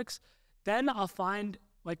projects. Then I'll find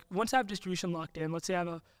like once I have distribution locked in, let's say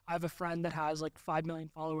I have a friend that has like 5 million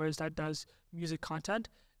followers that does music content,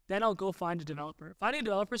 then I'll go find a developer. Finding a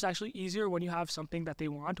developer is actually easier when you have something that they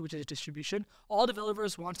want, which is distribution. All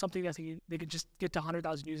developers want something that they can just get to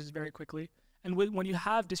 100,000 users very quickly. And when you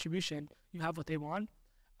have distribution, you have what they want.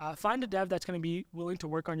 Find a dev that's going to be willing to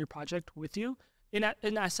work on your project with you. In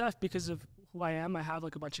SF, because of who I am, I have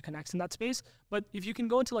like a bunch of connects in that space. But if you can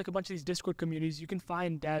go into like a bunch of these Discord communities, you can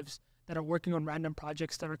find devs that are working on random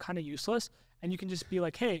projects that are kind of useless. And you can just be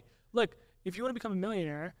like, hey, look, if you want to become a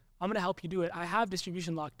millionaire, I'm going to help you do it. I have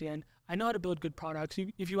distribution locked in. I know how to build good products.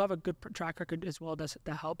 If you have a good track record as well, that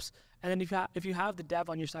helps. And then if you have the dev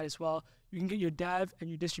on your side as well, you can get your dev and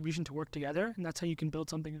your distribution to work together. And that's how you can build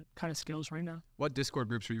something that kind of scales right now. What Discord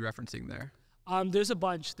groups are you referencing there? There's a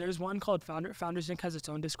bunch. There's one called Founders Inc. has its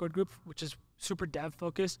own Discord group, which is super dev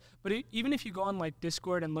focused. But even if you go on like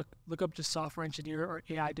Discord and look up just software engineer or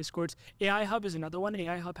AI Discords, AI Hub is another one.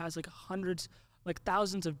 AI Hub has like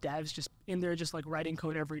thousands of devs just in there, just like writing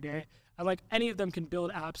code every day. And like any of them can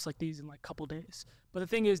build apps like these in like a couple days. But the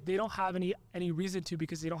thing is, they don't have any reason to,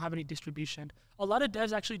 because they don't have any distribution. A lot of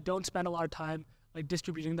devs actually don't spend a lot of time like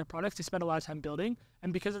distributing their products. They spend a lot of time building,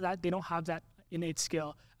 and because of that, they don't have that innate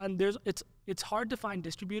skill. And it's hard to find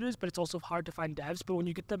distributors, but it's also hard to find devs. But when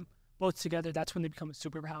you get them both together, that's when they become a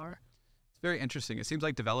superpower. It's very interesting. It seems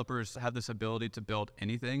like developers have this ability to build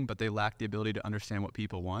anything, but they lack the ability to understand what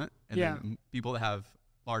people want. And then people that have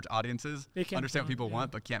large audiences understand what people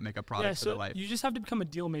want, but can't make a product for their life. You just have to become a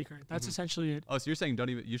deal maker. That's essentially it. Oh, so you're saying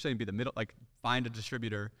you're saying be the middle, like find a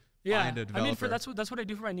distributor. Find a developer. I mean, that's what I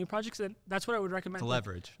do for my new projects, and that's what I would recommend. To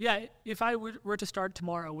leverage. Yeah, if I were to start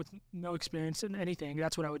tomorrow with no experience in anything,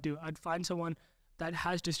 that's what I would do. I'd find someone that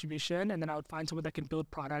has distribution, and then I would find someone that can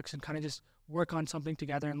build products and kind of just work on something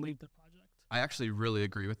together and leave the project. I actually really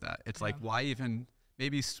agree with that. It's like, why even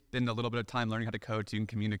maybe spend a little bit of time learning how to code so you can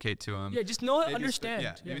communicate to them. Yeah, just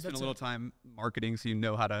understand. Maybe spend a little time marketing so you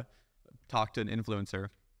know how to talk to an influencer.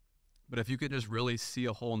 But if you could just really see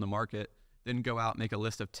a hole in the market, then go out, make a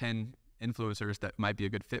list of 10 influencers that might be a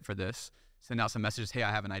good fit for this. Send out some messages, hey, I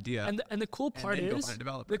have an idea. And the cool part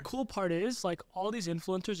is like all these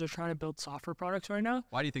influencers are trying to build software products right now.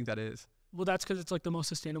 Why do you think that is? Well, that's because it's like the most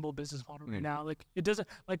sustainable business model right now. Like it doesn't,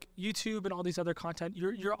 like YouTube and all these other content,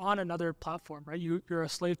 you're on another platform, right? You're a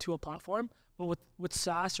slave to a platform. But with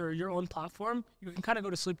SaaS or your own platform, you can kind of go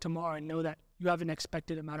to sleep tomorrow and know that you have an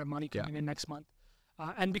expected amount of money coming in next month.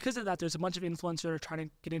 And because of that, there's a bunch of influencers that are trying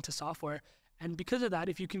to get into software. And because of that,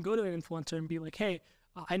 if you can go to an influencer and be like, hey,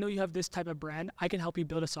 I know you have this type of brand. I can help you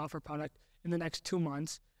build a software product in the next 2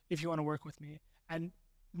 months if you want to work with me. And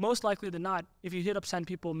most likely than not, if you hit up 10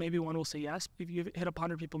 people, maybe 1 will say yes. If you hit up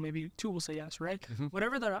 100 people, maybe 2 will say yes, right?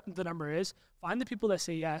 Whatever the number is, find the people that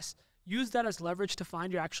say yes. Use that as leverage to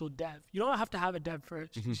find your actual dev. You don't have to have a dev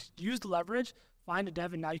first. Just use the leverage, find a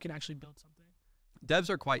dev, and now you can actually build something.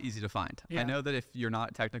 Devs are quite easy to find. I know that if you're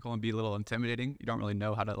not technical and be a little intimidating, you don't really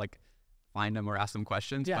know how to like find them or ask them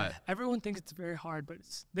questions. Yeah, but everyone thinks it's very hard, but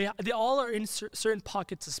they all are in certain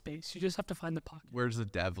pockets of space. You just have to find the pocket. Where does a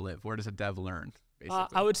dev live? Where does a dev learn? They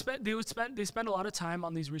spend a lot of time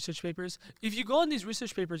on these research papers. If you go on these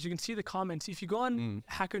research papers, you can see the comments. If you go on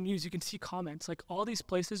Hacker News, you can see comments. Like all these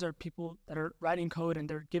places are people that are writing code and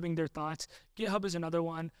they're giving their thoughts. GitHub is another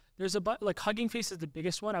one. There's like Hugging Face is the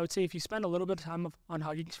biggest one. I would say if you spend a little bit of time on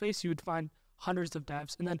Hugging Face, you would find hundreds of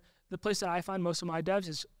devs. And then the place that I find most of my devs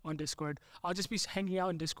is on Discord. I'll just be hanging out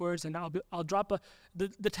in Discords, and I'll drop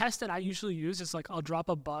the test that I usually use is like I'll drop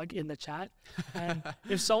a bug in the chat, and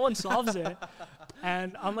if someone solves it,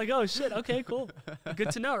 and I'm like, oh shit, okay, cool,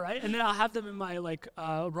 good to know, right? And then I'll have them in my like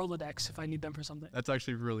Rolodex if I need them for something. That's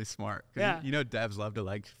actually really smart. You know, devs love to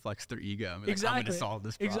like flex their ego and be like, I'm going to solve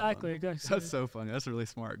this problem. Exactly. That's so funny. That's really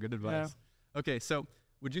smart. Good advice. Yeah. Okay, so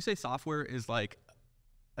would you say software is like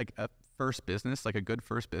a first business, like a good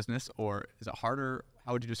first business, or is it harder?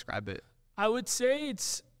 How would you describe it? I would say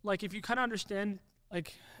it's like if you kind of understand,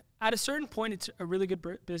 like at a certain point, it's a really good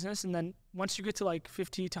business. And then once you get to like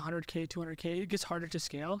 50 to 100K, 200K, it gets harder to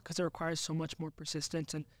scale because it requires so much more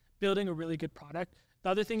persistence and building a really good product. The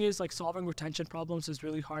other thing is like solving retention problems is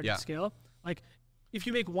really hard to scale. Like if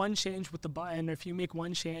you make one change with the button, or if you make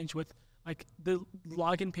one change with like the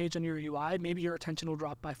login page on your UI, maybe your retention will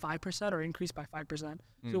drop by 5% or increase by 5%.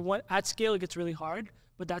 So at scale, it gets really hard,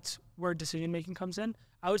 but that's where decision making comes in.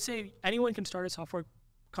 I would say anyone can start a software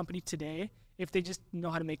company today if they just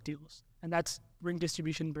know how to make deals. And that's bring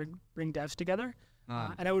distribution, bring devs together.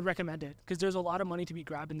 And I would recommend it because there's a lot of money to be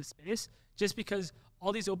grabbed in the space just because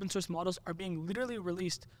all these open source models are being literally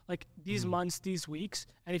released like these months, these weeks.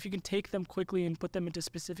 And if you can take them quickly and put them into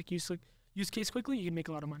specific use case quickly, you can make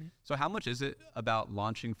a lot of money. So how much is it about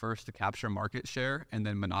launching first to capture market share and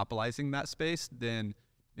then monopolizing that space, then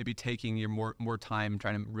maybe taking your more time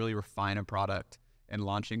trying to really refine a product and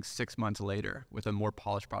launching 6 months later with a more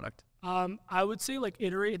polished product? I would say like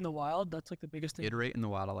iterate in the wild. That's like the biggest thing. Iterate in the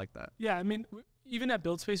wild. I like that. Yeah, I mean, even at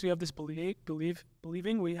BuildSpace, we have this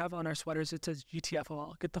believing we have on our sweaters. It says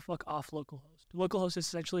GTFOL, get the fuck off localhost. Localhost is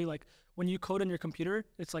essentially like when you code on your computer,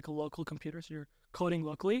 it's like a local computer, so you're coding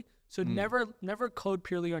locally. So never code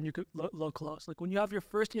purely on your localhost. Like when you have your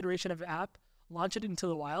first iteration of an app, launch it into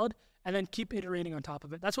the wild, and then keep iterating on top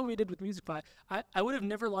of it. That's what we did with Musicfy. I would have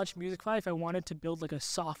never launched Musicfy if I wanted to build like a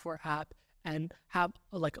software app and have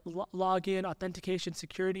like login, authentication,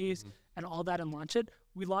 securities, and all that and launch it.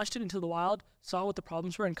 We launched it into the wild, saw what the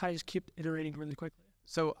problems were, and kind of just kept iterating really quickly.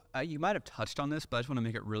 So you might have touched on this, but I just want to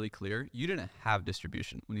make it really clear. You didn't have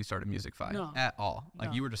distribution when you started Musicfy at all.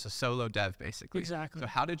 Like you were just a solo dev basically. Exactly. So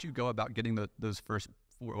how did you go about getting those first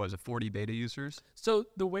 40 beta users? So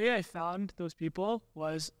the way I found those people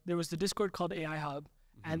was there was the Discord called AI Hub.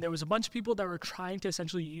 And there was a bunch of people that were trying to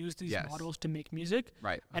essentially use these models to make music.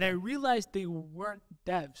 Right. And I realized they weren't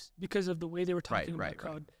devs because of the way they were talking about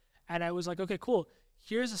code. And I was like, okay, cool.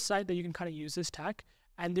 Here's a site that you can kind of use this tech.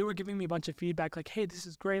 And they were giving me a bunch of feedback like, hey, this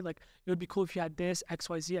is great. Like, it would be cool if you had this,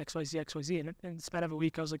 XYZ, XYZ, XYZ. And in the span of a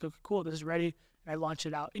week, I was like, okay, cool, this is ready. And I launched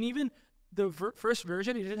it out. And even the first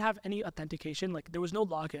version, it didn't have any authentication. Like, there was no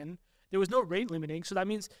login. There was no rate limiting. So that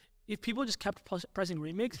means if people just kept pressing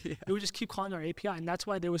remix, it would just keep calling our API. And that's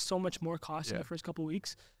why there was so much more cost in the first couple of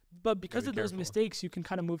weeks. But because of those mistakes, you can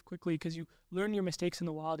kind of move quickly because you learn your mistakes in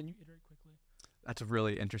the wild and you iterate quickly. That's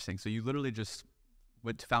really interesting. So you literally just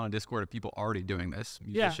found a Discord of people already doing this,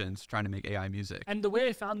 musicians trying to make AI music. And the way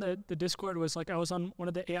I found the Discord was like I was on one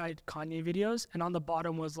of the AI Kanye videos, and on the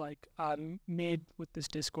bottom was like made with this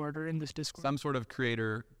Discord or in this Discord. Some sort of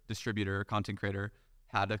creator, distributor, content creator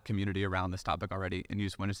had a community around this topic already, and you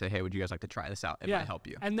just want to say, hey, would you guys like to try this out? It might help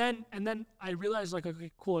you. And then I realized like,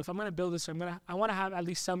 okay, cool. If I'm gonna build this, I want to have at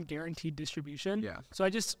least some guaranteed distribution. Yeah. So I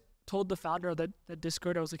just told the founder of that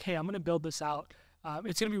Discord, I was like, hey, I'm gonna build this out.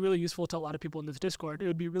 It's gonna be really useful to a lot of people in this Discord. It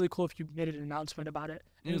would be really cool if you made an announcement about it.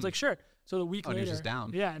 And he was like, sure. So the week later, just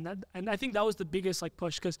down. Yeah, and I think that was the biggest like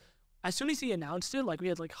push because as soon as he announced it, like we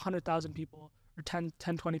had like 100,000 people or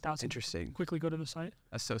 20,000. Interesting. Quickly go to the site.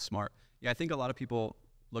 That's so smart. Yeah, I think a lot of people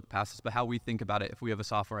look past this, but how we think about it, if we have a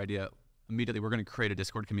software idea, immediately we're going to create a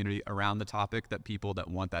Discord community around the topic that people that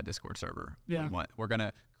want that Discord server want. We're going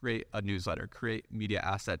to create a newsletter, create media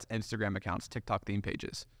assets, Instagram accounts, TikTok theme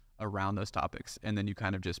pages around those topics. And then you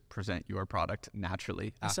kind of just present your product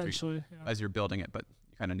naturally essentially as you're building it, but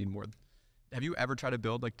you kind of need more. Have you ever tried to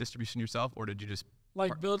build like distribution yourself, or did you just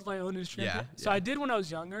build my own distribution? So I did when I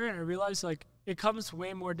was younger, and I realized like it comes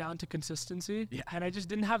way more down to consistency. Yeah. And I just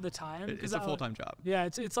didn't have the time. It's a full-time job. Yeah,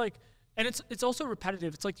 it's like, and it's also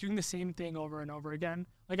repetitive. It's like doing the same thing over and over again.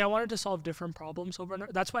 Like I wanted to solve different problems over and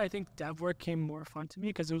over. That's why I think dev work came more fun to me,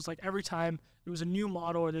 because it was like every time there was a new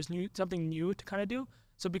model or there's something new to kind of do.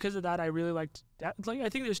 So because of that, I really liked that. Like I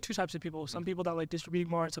think there's two types of people. Some people that like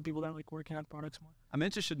distributing more, and some people that like working on products more. I'm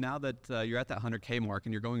interested now that you're at that 100K mark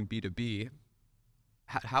and you're going B2B.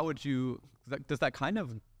 How would you? Does that kind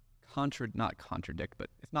of not contradict,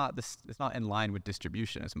 but it's not in line with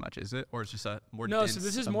distribution as much, is it? Or it's just a more dense? So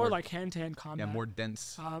this is more like hand-to-hand combat. Yeah, more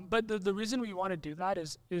dense. But the reason we want to do that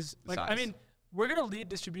is like size. I mean, we're gonna lead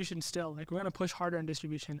distribution still. Like we're gonna push harder in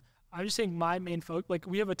distribution. I'm just saying my main focus, like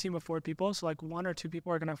we have a team of 4 people, so like 1 or 2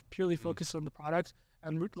 people are gonna purely focus on the product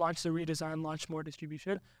and launch the redesign, launch more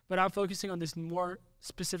distribution. But I'm focusing on this more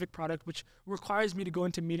specific product, which requires me to go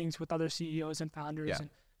into meetings with other CEOs and founders and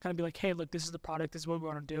kind of be like, hey, look, this is the product, this is what we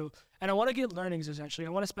want to do. And I want to get learnings essentially. I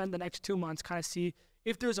want to spend the next 2 months kind of see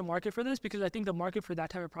if there's a market for this, because I think the market for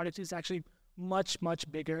that type of product is actually much, much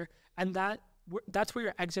bigger. And that's where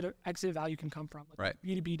your exit value can come from, like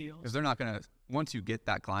B2B deals. Because they're not going to, once you get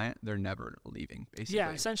that client, they're never leaving, basically.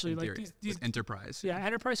 Yeah, essentially. Like these enterprise. Yeah,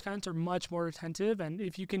 enterprise clients are much more retentive, and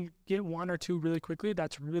if you can get 1 or 2 really quickly,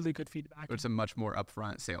 that's really good feedback. But it's a much more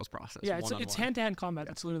upfront sales process. Yeah, it's hand-to-hand combat.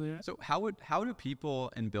 That's literally it. So how do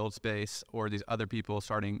people in BuildSpace or these other people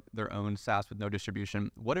starting their own SaaS with no distribution,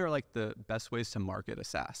 what are like the best ways to market a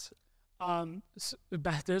SaaS?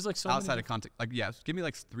 There's like so outside of content, like give me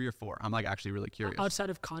like 3 or 4. I'm like actually really curious.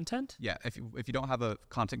 Outside of content? Yeah, if you don't have a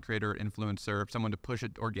content creator, influencer, someone to push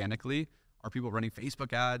it organically, are people running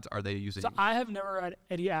Facebook ads? Are they using? So I have never run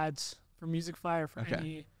any ads for Musicfy or for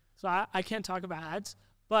any. So I can't talk about ads,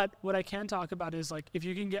 but what I can talk about is like if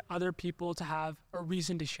you can get other people to have a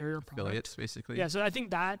reason to share your product. Affiliates, basically. Yeah, so I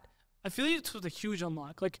think that affiliates was a huge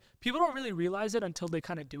unlock. Like people don't really realize it until they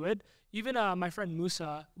kind of do it. Even my friend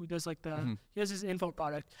Musa, who does like he has his info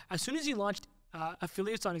product. As soon as he launched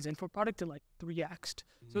affiliates on his info product, it like 3x'd.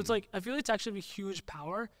 So it's like affiliates actually have a huge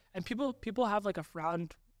power, and people have like a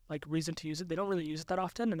frowned like reason to use it. They don't really use it that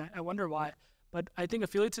often, and I wonder why. But I think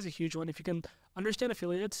affiliates is a huge one. If you can understand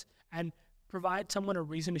affiliates and provide someone a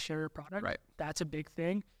reason to share your product, that's a big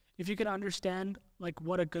thing. If you can understand like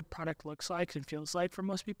what a good product looks like and feels like for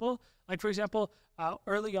most people, like for example,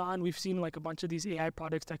 early on we've seen like a bunch of these AI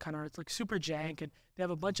products that kind of are like super jank and they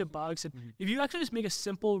have a bunch of bugs. And if you actually just make a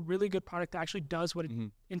simple, really good product that actually does what it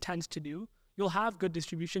intends to do, you'll have good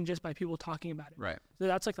distribution just by people talking about it. Right. So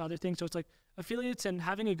that's like the other thing. So it's like affiliates and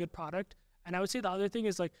having a good product. And I would say the other thing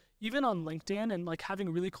is like even on LinkedIn and like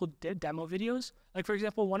having really cool demo videos. Like for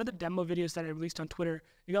example, one of the demo videos that I released on Twitter,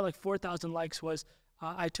 it got like 4,000 likes was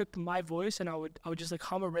I took my voice and I would just like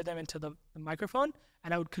hum a rhythm into the microphone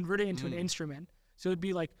and I would convert it into an instrument. So it would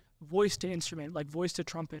be like voice to instrument, like voice to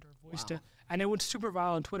trumpet or voice to, and it went super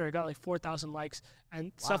viral on Twitter. It got like 4,000 likes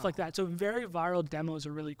and stuff like that. So very viral demos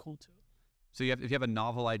are really cool too. So if you have a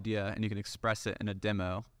novel idea and you can express it in a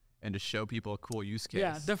demo and to show people a cool use case.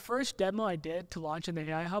 Yeah, the first demo I did to launch in the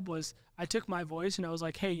AI Hub was I took my voice and I was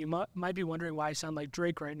like, hey, you might be wondering why I sound like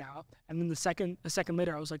Drake right now. And then a second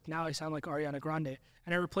later, I was like, now I sound like Ariana Grande.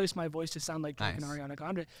 And I replaced my voice to sound like Drake and Ariana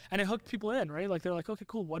Grande. And it hooked people in, right? Like they're like, okay,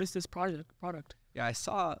 cool. What is this product? Yeah, I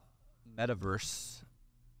saw Metaverse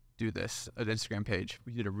do this, an Instagram page.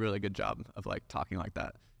 We did a really good job of like talking like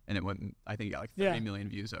that. And it went, I think it got like 30 million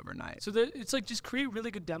views overnight. So it's like just create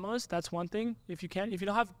really good demos. That's one thing. If you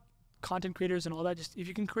don't have content creators and all that, just if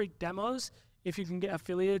you can create demos, if you can get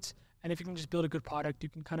affiliates, and if you can just build a good product, you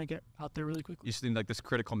can kind of get out there really quickly. You just need like this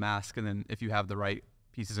critical mass, and then if you have the right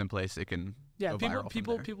pieces in place, it can go viral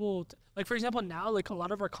people like for example now like a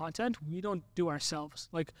lot of our content we don't do ourselves.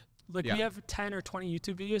 Like we have 10 or 20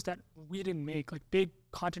 YouTube videos that we didn't make, like big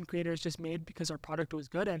content creators just made because our product was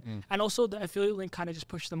good, and also the affiliate link kind of just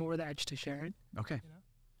pushed them over the edge to share it. Okay,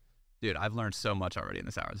 dude, I've learned so much already in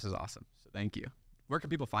this hour. This is awesome. So thank you. Where can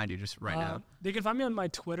people find you just right now? They can find me on my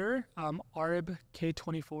Twitter, Arib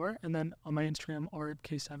K24, and then on my Instagram, Arib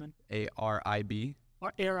K7. ARIB?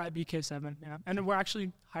 ARIB K7, yeah. And we're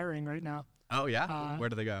actually hiring right now. Oh, yeah? Where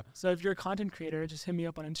do they go? So if you're a content creator, just hit me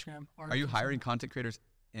up on Instagram. Are you hiring content creators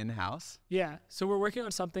in-house? Yeah. So we're working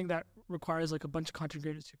on something that requires like a bunch of content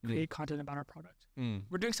creators to create content about our product.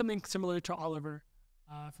 We're doing something similar to Oliver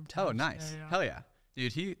from Tabs. Oh, nice. Yeah. Hell yeah.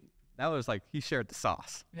 Dude, he shared the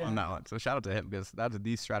sauce on that one. So shout out to him because that's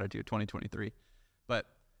the strategy of 2023. But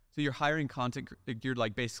so you're hiring content, you're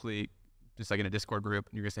like basically just like in a Discord group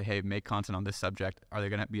and you're gonna say, hey, make content on this subject. Are they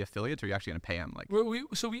gonna be affiliates or are you actually gonna pay them? Like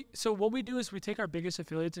So what we do is we take our biggest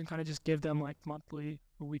affiliates and kind of just give them like monthly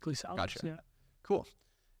or weekly salaries. Gotcha. Yeah. Cool.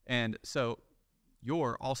 And so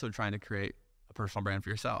you're also trying to create a personal brand for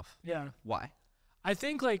yourself. Yeah. Why? I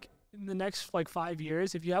think like in the next like 5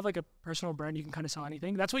 years, if you have like a personal brand, you can kind of sell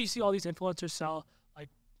anything. That's why you see all these influencers sell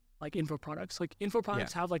like info products. Like info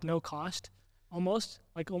products have like no cost, almost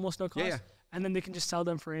no cost. Yeah. And then they can just sell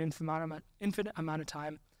them for an infinite amount of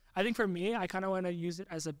time. I think for me, I kind of want to use it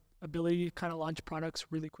as a ability to kind of launch products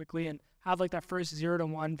really quickly and have like that first 0 to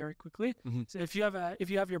 1 very quickly. So if you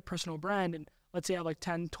have your personal brand and let's say I have like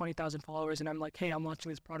 10, 20,000 followers and I'm like, hey, I'm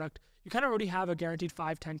launching this product, you kind of already have a guaranteed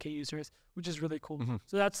 5, 10K users, which is really cool.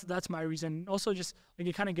 So that's my reason. Also just like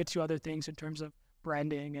it kind of gets you other things in terms of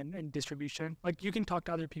branding and distribution. Like you can talk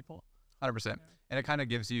to other people. 100%. And it kind of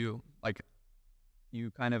gives you like, you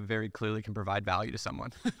kind of very clearly can provide value to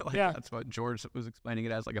someone. That's what George was explaining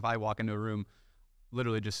it as. Like if I walk into a room,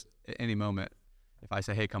 literally just at any moment, if I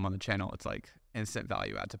say, hey, come on the channel, it's like instant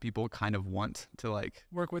value add. So people kind of want to like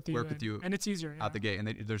work with you. And it's easier out the gate and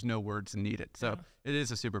there's no words needed. So it is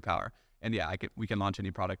a superpower. And we can launch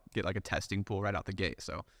any product, get like a testing pool right out the gate.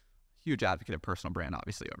 So huge advocate of personal brand,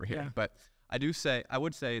 obviously over here. But I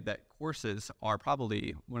would say that courses are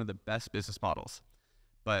probably one of the best business models,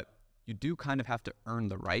 but you do kind of have to earn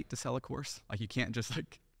the right to sell a course. Like you can't just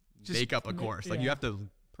make up a course. Like you have to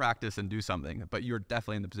practice and do something, but you're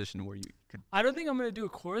definitely in the position where you could. I don't think I'm going to do a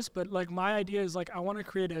course, but like my idea is like I want to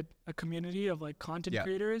create a community of like content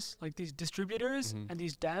creators, like these distributors and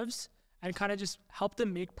these devs, and kind of just help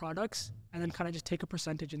them make products and then kind of just take a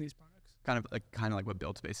percentage in these products. Kind of like what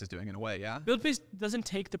BuildSpace is doing in a way, yeah? BuildSpace doesn't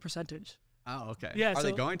take the percentage. Oh, okay. Yeah, Are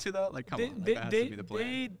they going to though? Like, come on, that has to be the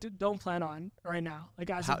plan. They don't plan on right now. Like,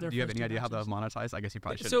 as of their do you have any idea how they'll monetize? I guess you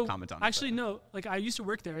probably shouldn't comment on it. Actually, no. Like, I used to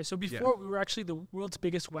work there. So before, we were actually the world's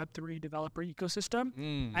biggest Web3 developer ecosystem,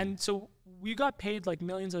 and so we got paid like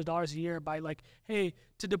millions of dollars a year by like, hey,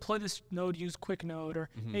 to deploy this node, use QuickNode, or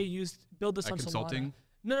hey, build this on consulting. Solana.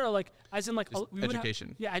 No, like as in like we would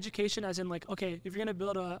education. Education as in like, okay, if you're gonna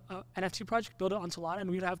build a NFT project, build it on Solana,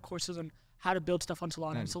 and we'd have courses on how to build stuff on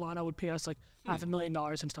Solana, and Solana would pay us like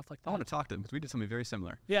 $500,000 and stuff like that. I want to talk to them because we did something very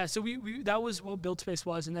similar. Yeah, so we that was what BuildSpace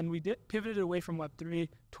was, and then we pivoted away from Web3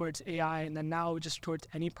 towards AI, and then now just towards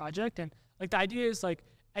any project. And like the idea is like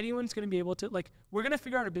anyone's gonna be able to, like, we're gonna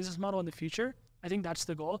figure out a business model in the future. I think that's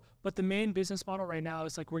the goal. But the main business model right now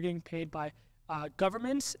is like we're getting paid by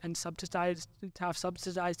governments and subsidized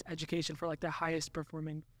education for like the highest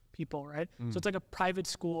performing people, right? So it's like a private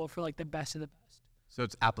school for like the best of the best. So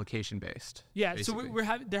it's application based. Yeah. Basically.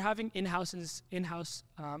 So they're having in-house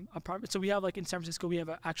apartments. So we have like in San Francisco, we have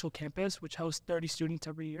an actual campus which hosts 30 students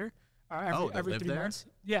every year. Every 3 months.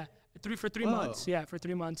 Yeah. For 3 months. Yeah, for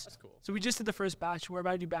 3 months. That's cool. So we just did the first batch. We're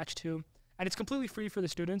about to do batch 2, and it's completely free for the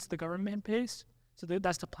students. The government pays. So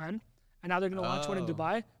that's the plan. And now they're going to launch one in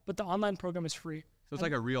Dubai, but the online program is free. So it's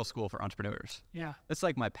like a real school for entrepreneurs. Yeah. That's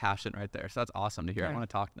like my passion right there. So that's awesome to hear. Yeah. I want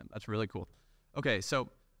to talk to them. That's really cool. Okay, so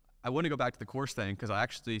I want to go back to the course thing because I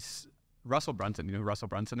actually, Russell Brunson, you know who Russell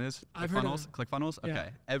Brunson is? I've heard of him. ClickFunnels? Okay. Yeah.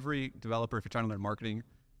 Every developer, if you're trying to learn marketing,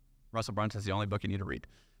 Russell Brunson is the only book you need to read,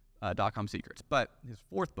 .com Secrets. But his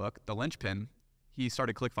 4th book, The Linchpin, he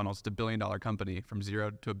started ClickFunnels. It's a $1 billion company from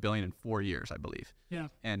 0 to $1 billion in 4 years, I believe. Yeah.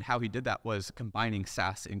 And how he did that was combining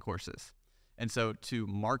SaaS in courses. And so to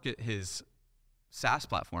market his SaaS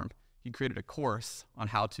platform, he created a course on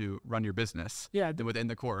how to run your business. Yeah. Then within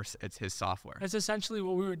the course, it's his software. That's essentially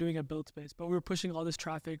what we were doing at BuildSpace, but we were pushing all this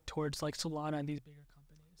traffic towards like Solana and these bigger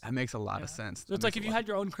companies. That makes a lot of sense. So it's like if you had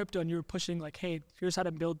your own crypto and you were pushing like, hey, here's how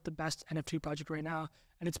to build the best NFT project right now,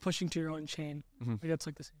 and it's pushing to your own chain. Like that's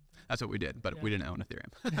like the same thing. That's what we did, but we didn't own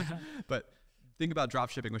Ethereum. But think about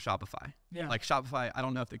drop shipping with Shopify. Yeah. Like Shopify, I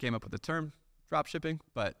don't know if they came up with the term drop shipping,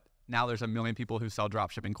 but now there's 1 million people who sell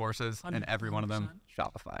drop shipping courses, and every one of them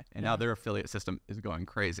Shopify. And now their affiliate system is going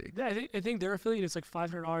crazy. Yeah, I think their affiliate is like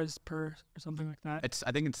 $500 per or something like that.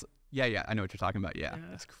 I think it's yeah, I know what you're talking about. Yeah.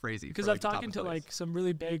 It's crazy. Because I've talking to like some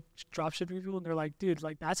really big drop shipping people, and they're like, dude,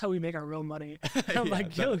 like that's how we make our real money. And I'm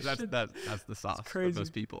like, yo, that's the sauce for those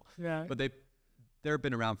people. Yeah. But they've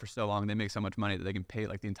been around for so long, they make so much money that they can pay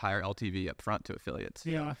like the entire LTV up front to affiliates.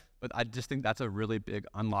 Yeah. But I just think that's a really big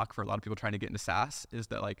unlock for a lot of people trying to get into SaaS, is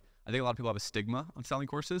that like I think a lot of people have a stigma on selling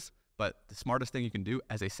courses, but the smartest thing you can do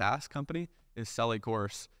as a SaaS company is sell a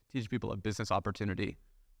course, teach people a business opportunity,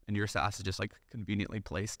 and your SaaS is just like conveniently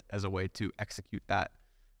placed as a way to execute that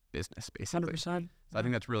business, basically. 100%. So I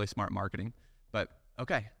think that's really smart marketing. But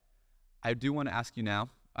okay, I do want to ask you now.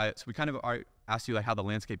 So we kind of asked you like how the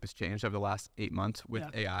landscape has changed over the last 8 months with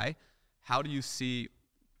AI. How do you see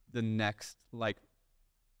the next, like,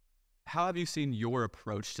 how have you seen your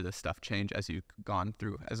approach to this stuff change as you've gone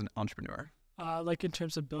through as an entrepreneur? Like in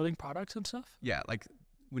terms of building products and stuff? Yeah, like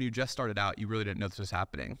when you just started out, you really didn't know this was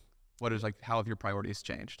happening. How have your priorities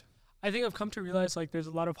changed? I think I've come to realize like there's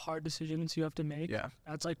a lot of hard decisions you have to make. Yeah.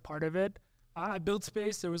 That's like part of it. At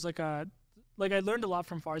BuildSpace, there was like I learned a lot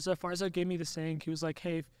from Farza. Farza gave me the saying. He was like,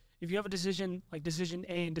 hey, if you have a decision, like decision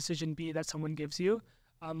A and decision B that someone gives you,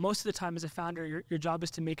 most of the time as a founder, your job is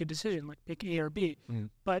to make a decision, like pick A or B.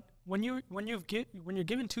 But when you're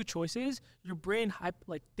given 2 choices, your brain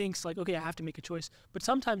thinks like, okay, I have to make a choice. But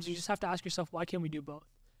sometimes you just have to ask yourself, why can't we do both?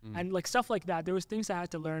 And like stuff like that. There was things I had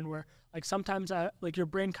to learn where like sometimes like your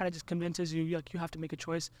brain kind of just convinces you like you have to make a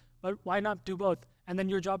choice, but why not do both? And then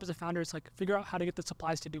your job as a founder is like figure out how to get the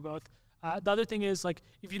supplies to do both. The other thing is like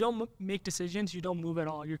if you don't make decisions, you don't move at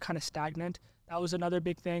all. You're kind of stagnant. That was another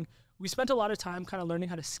big thing. We spent a lot of time kind of learning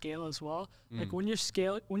how to scale as well. Like when you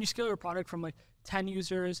scale your product from like 10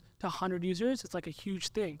 users to 100 users, it's like a huge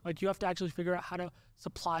thing. Like you have to actually figure out how to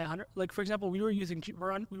supply 100. Like for example, we run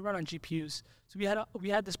on GPUs. So we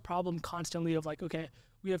had this problem constantly of like, okay,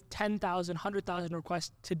 we have 10,000, 100,000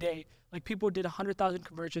 requests today. Like people did 100,000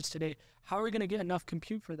 conversions today. How are we going to get enough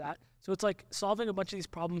compute for that? So it's like solving a bunch of these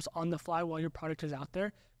problems on the fly while your product is out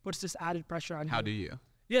there puts this added pressure on you. How do you?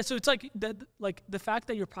 Yeah, so it's like the fact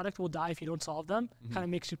that your product will die if you don't solve them kind of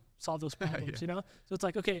makes you solve those problems, you know? So it's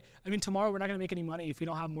like, okay, I mean, tomorrow we're not going to make any money if we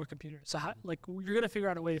don't have more computers. So you're going to figure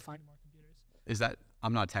out a way to find more computers. Is that,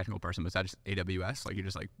 I'm not a technical person, but is that just AWS? Like you're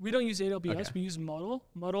just like... We don't use AWS, we use Model.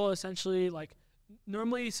 Model essentially like,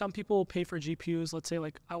 normally some people pay for GPUs. Let's say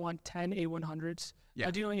like I want 10 A100s. Yeah.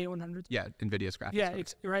 Do you know A100s? Yeah, NVIDIA's graphics.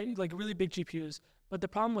 Yeah, right? Like really big GPUs. But the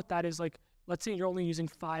problem with that is like, let's say you're only using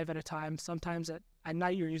 5 at a time. Sometimes at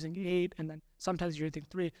night you're using 8, and then sometimes you're using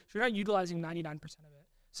 3. So you're not utilizing 99% of it.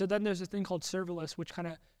 So then there's a thing called serverless, which kind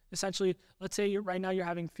of essentially, let's say right now you're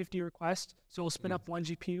having 50 requests, so we'll spin up 1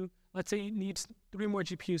 GPU. Let's say it needs 3 more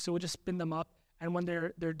GPUs, so we'll just spin them up, and when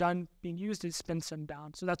they're done being used, it spins them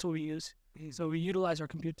down. So that's what we use. So we utilize our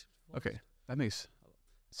compute. Okay, that makes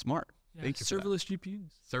smart. Yeah, Thank you for that. serverless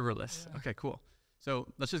GPUs. Serverless. Yeah. Okay, cool. So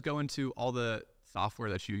let's just go into all the software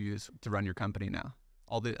that you use to run your company now.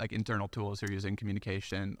 All the like internal tools you're using,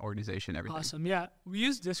 communication, organization, everything. Awesome. Yeah, we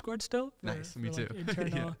use Discord still. Nice. Me too.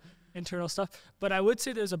 Internal, internal stuff. But I would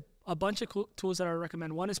say there's a bunch of cool tools that I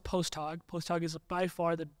recommend. One is PostHog. PostHog is by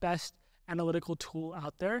far the best analytical tool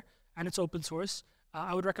out there, and it's open source.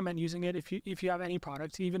 I would recommend using it if you have any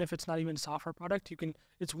product, even if it's not even a software product.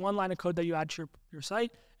 It's one line of code that you add to your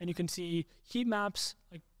site, and you can see heat maps,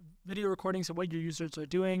 like video recordings of what your users are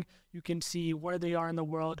doing. You can see where they are in the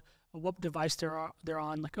world, what device they're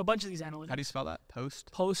on, like a bunch of these analytics. How do you spell that? Post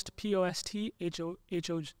POSTHOG.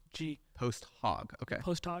 PostHog. Okay.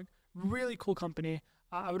 PostHog. Really cool company.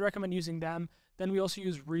 I would recommend using them. Then we also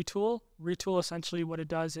use Retool. Retool, essentially what it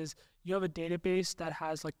does is you have a database that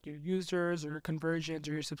has like your users or your conversions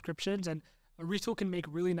or your subscriptions, and a Retool can make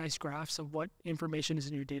really nice graphs of what information is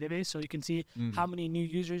in your database. So you can see how many new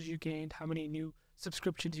users you gained, how many new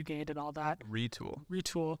subscriptions you gained, and all that.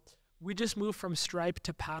 Retool. We just moved from Stripe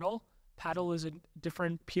to Paddle. Paddle is a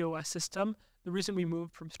different POS system. The reason we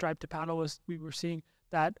moved from Stripe to Paddle was we were seeing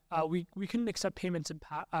that we couldn't accept payments in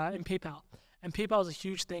PayPal. And PayPal is a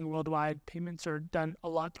huge thing worldwide. Payments are done a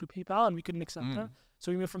lot through PayPal, and we couldn't accept that.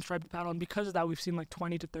 So we moved from Stripe to Paddle, and because of that, we've seen like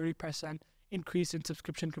 20 to 30% increase in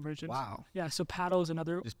subscription conversions. Wow. Yeah, so Paddle is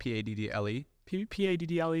another. Just PADDLE?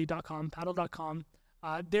 PADDLE.com, paddle.com.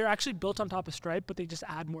 They're actually built on top of Stripe, but they just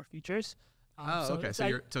add more features. Okay.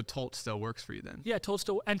 So Tolt still works for you then? Yeah, Tolt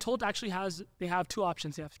still, and Tolt actually they have two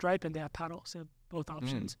options. They have Stripe and they have Paddle, so they have both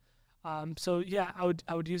options. So yeah, I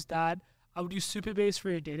would use that. I would use Supabase for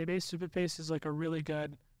your database. Supabase is like a really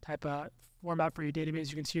good type of format for your database.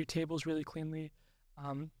 You can see your tables really cleanly.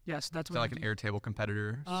 So that's what. Is that like an Airtable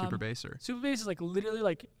competitor, Supabase, or? Supabase is like literally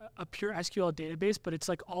like a pure SQL database, but it's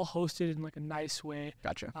like all hosted in like a nice way.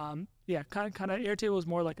 Gotcha. Kind of Airtable is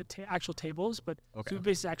more like actual tables, but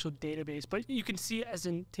Supabase is actual database. But you can see it as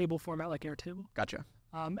in table format like Airtable. Gotcha.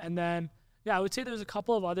 And then I would say there's a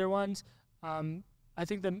couple of other ones. I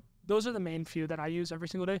think those are the main few that I use every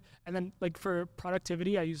single day. And then like for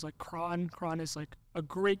productivity, I use like Cron. Cron is like a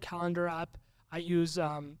great calendar app. I use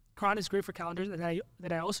Cron is great for calendars, and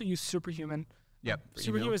then I also use Superhuman. Yep.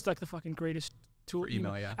 Superhuman is like the fucking greatest tool. For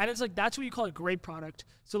email, yeah. And it's like that's what you call a great product.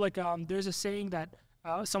 So like there's a saying that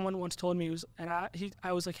someone once told me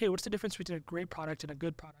I was like, hey, what's the difference between a great product and a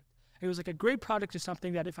good product? And he was like, a great product is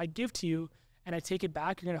something that if I give to you and I take it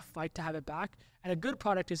back, you're gonna fight to have it back. And a good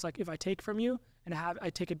product is like if I take from you and I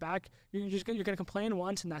take it back, you're gonna complain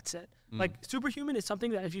once and that's it. Like Superhuman is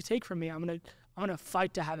something that if you take from me, I'm gonna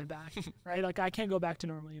fight to have it back, right? Like I can't go back to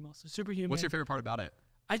normal email. So Superhuman. What's your favorite part about it?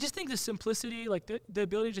 I just think the simplicity, like the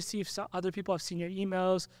ability to see if other people have seen your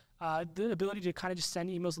emails, the ability to kind of just send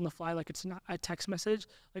emails on the fly, like it's not a text message,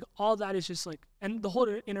 like all that is just like, and the whole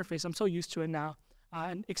interface, I'm so used to it now,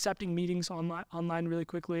 and accepting meetings online really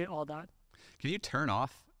quickly, all that. Can you turn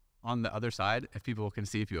off on the other side if people can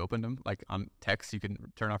see if you opened them? Like on text, you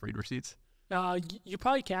can turn off read receipts? You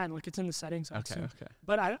probably can, like it's in the settings. Okay.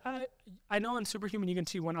 But I know in Superhuman you can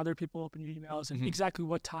see when other people open your emails and exactly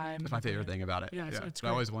what time. That's my favorite thing about it. Yeah, it's I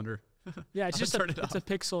always wonder. Yeah, it's just it's a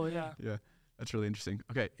pixel. Yeah. Yeah, that's really interesting.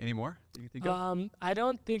 Okay, any more that you think of? I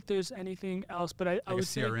don't think there's anything else, but I would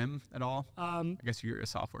say CRM at all. I guess you're a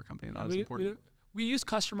software company, not as important. We use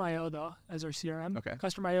Custom.io though as our CRM. Okay.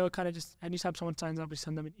 Custom.io kind of just anytime someone signs up, we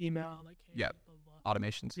send them an email like, hey, blah, blah.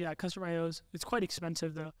 Automations. Yeah, Custom.io it's quite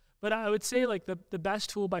expensive though. But I would say like the best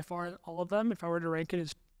tool by far in all of them, if I were to rank it,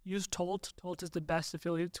 is use Tolt. Tolt is the best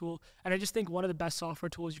affiliate tool, and I just think one of the best software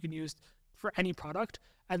tools you can use for any product.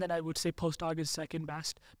 And then I would say PostHog is second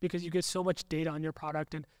best because you get so much data on your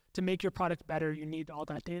product, and to make your product better, you need all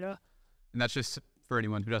that data. And that's just for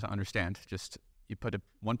anyone who doesn't understand. Just you put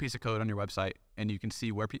one piece of code on your website, and you can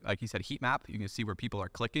see where, like you said, heat map. You can see where people are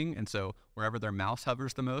clicking, and so wherever their mouse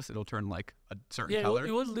hovers the most, it'll turn like a certain color.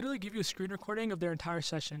 It will literally give you a screen recording of their entire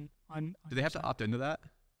session. On Do they have to opt into that?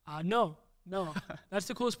 No, that's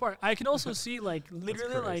the coolest part. I can also see like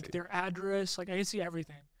literally like their address. Like I can see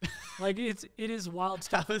everything. Like it is wild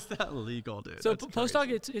stuff. How is that legal, dude? So PostHog,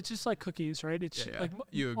 it's just like cookies, right? It's like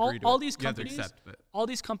you agree all these you companies. have to accept, all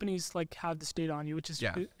these companies like have this data on you, which is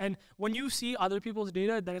and when you see other people's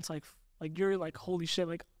data, then it's like you're like holy shit,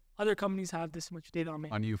 like other companies have this much data on me.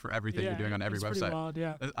 On you for everything you're doing on every website. Pretty wild,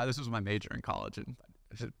 yeah. This was my major in college, and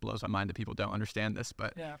it blows my mind that people don't understand this,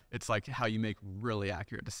 but it's like how you make really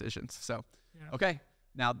accurate decisions. So, okay.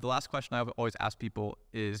 Now, the last question I've always asked people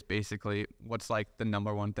is basically what's like the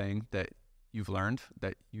number one thing that you've learned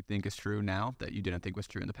that you think is true now that you didn't think was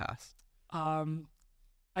true in the past?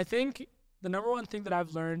 I think the number one thing that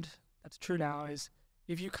I've learned that's true now is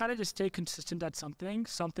if you kind of just stay consistent at something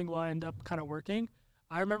will end up kind of working.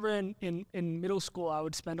 I remember in middle school, I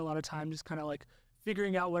would spend a lot of time just kind of like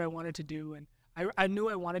figuring out what I wanted to do. And I knew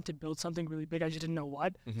I wanted to build something really big. I just didn't know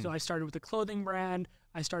what. So I started with a clothing brand.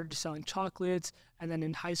 I started just selling chocolates. And then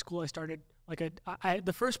in high school, I started like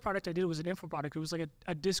the first product I did was an info product. It was like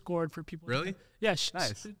a Discord for people. Really? Yeah.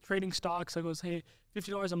 Nice. Trading stocks. I goes, hey,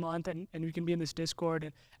 $50 a month and we can be in this Discord.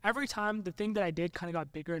 And every time the thing that I did kind of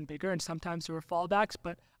got bigger and bigger. And sometimes there were fallbacks,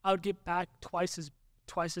 but I would get back twice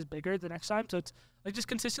as bigger the next time. So it's like just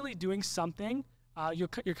consistently doing something. You're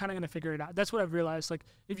kind of going to figure it out. That's what I've realized. Like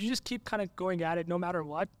if you just keep kind of going at it, no matter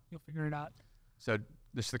what, you'll figure it out. So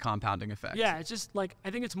this is the compounding effect. Yeah. It's just like,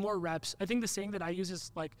 I think it's more reps. I think the saying that I use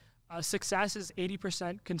is like success is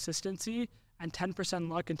 80% consistency and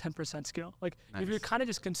 10% luck and 10% skill. Like if you're kind of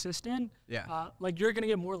just consistent, like you're going to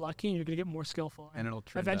get more lucky and you're going to get more skillful. And it'll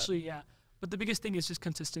trend eventually, yeah. But the biggest thing is just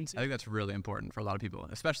consistency. I think that's really important for a lot of people,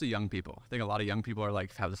 especially young people. I think a lot of young people are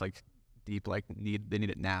like, have this like deep like they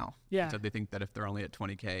need it now. Yeah. So they think that if they're only at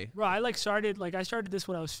 20K. Bro, I started this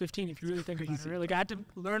when I was 15, if you really think about it. Right? Like I had to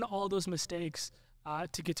learn all those mistakes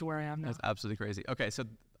to get to where I am now. That's absolutely crazy. Okay, so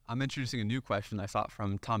I'm introducing a new question I saw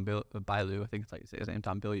from Tom Bailu. I think that's how you say his name,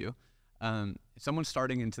 Tom Bilyeu. If someone's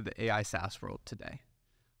starting into the AI SaaS world today,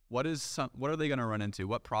 what are they going to run into?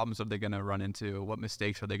 What problems are they going to run into? What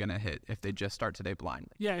mistakes are they going to hit if they just start today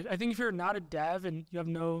blindly? Yeah, I think if you're not a dev and you have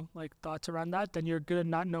no like thoughts around that, then you're going to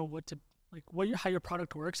not know how your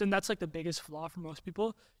product works. And that's like the biggest flaw for most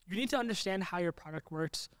people. You need to understand how your product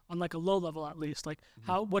works on like a low level at least. Like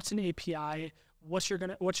what's an API? What's your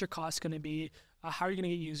cost going to be? How are you going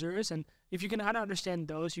to get users? And if you can kind of understand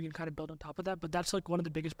those, you can kind of build on top of that. But that's like one of the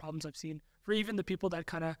biggest problems I've seen for even the people that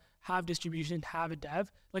kind of have distribution, have a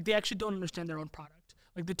dev, like they actually don't understand their own product.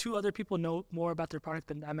 Like the two other people know more about their product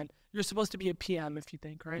than them. And you're supposed to be a PM if you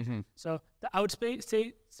think, right? So I would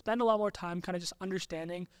say spend a lot more time kind of just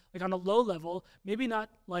understanding, like on a low level, maybe not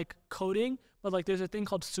like coding, but like there's a thing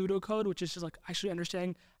called pseudocode, which is just like actually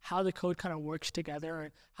understanding how the code kind of works together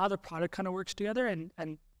and how the product kind of works together. And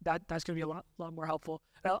that's going to be a lot more helpful.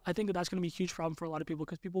 I think that's going to be a huge problem for a lot of people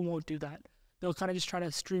because people won't do that. They'll kind of just try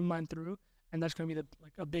to streamline through, and that's going to be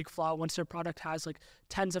a big flaw once their product has like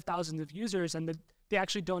tens of thousands of users and they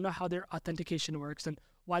actually don't know how their authentication works and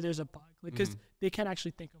why there's a bug, like because they can't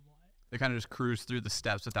actually think of why. They kind of just cruise through the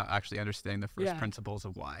steps without actually understanding the first principles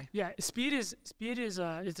of why. Yeah, speed is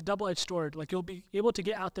it's a double-edged sword. Like you'll be able to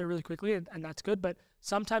get out there really quickly, and that's good. But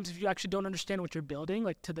sometimes if you actually don't understand what you're building,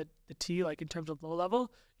 like to the T, like in terms of low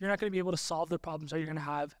level, you're not going to be able to solve the problems that you're going to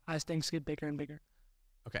have as things get bigger and bigger.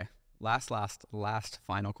 Okay, last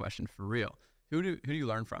final question for real. Who do you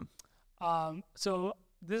learn from? So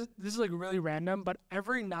this is like really random, but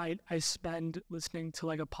every night I spend listening to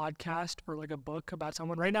like a podcast or like a book about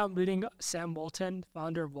someone. Right now I'm reading Sam Walton,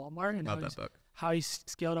 founder of Walmart, and how he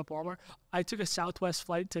scaled up Walmart. I took a Southwest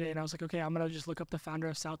flight today and I was like, okay, I'm going to just look up the founder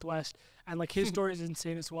of Southwest, and like his story is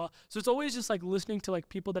insane as well. So it's always just like listening to like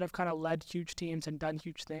people that have kind of led huge teams and done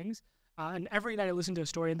huge things. And every night I listen to a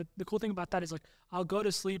story. And the cool thing about that is like I'll go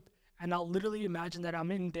to sleep and I'll literally imagine that I'm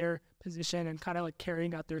in their position and kind of like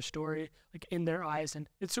carrying out their story, like in their eyes. And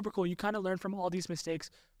it's super cool. You kind of learn from all these mistakes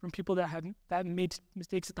from people that made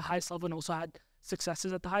mistakes at the highest level and also had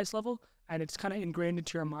successes at the highest level. And it's kind of ingrained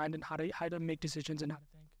into your mind and how to make decisions and how to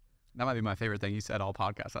think. That might be my favorite thing you said all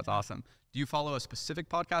podcasts. That's awesome. Do you follow a specific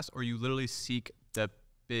podcast or you literally seek the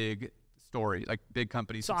big story, like big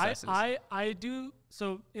company successes? So I do.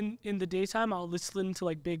 So in the daytime, I'll listen to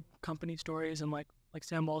like big company stories and like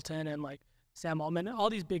Sam Walton and like Sam Altman, all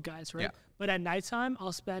these big guys, right? Yeah. But at nighttime,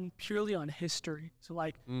 I'll spend purely on history. So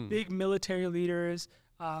like big military leaders,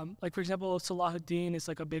 like for example, Salahuddin is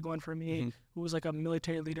like a big one for me, who was like a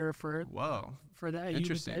military leader for the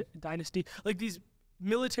Ayyub dynasty. Like these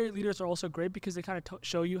military leaders are also great because they kind of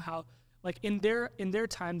show you how, like in their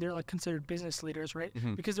time, they're like considered business leaders, right?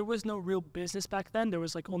 Because there was no real business back then. There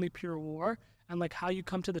was like only pure war. And like how you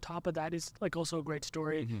come to the top of that is like also a great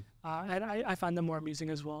story. And I find them more amusing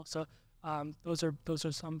as well. So those are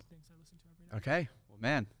some things I listen to every night. Okay. Well,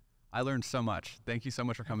 man, I learned so much. Thank you so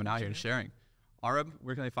much for coming out here and sharing. Arib,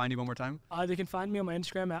 where can they find you one more time? They can find me on my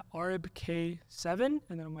Instagram at AribK7 and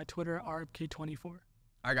then on my Twitter, AribK24. All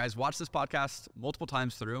right, guys, watch this podcast multiple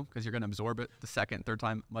times through because you're going to absorb it the second, third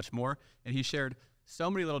time, much more. And he shared so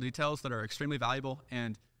many little details that are extremely valuable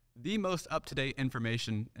and the most up-to-date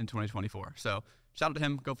information in 2024. So shout out to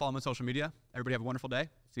him. Go follow him on social media. Everybody have a wonderful day.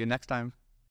 See you next time.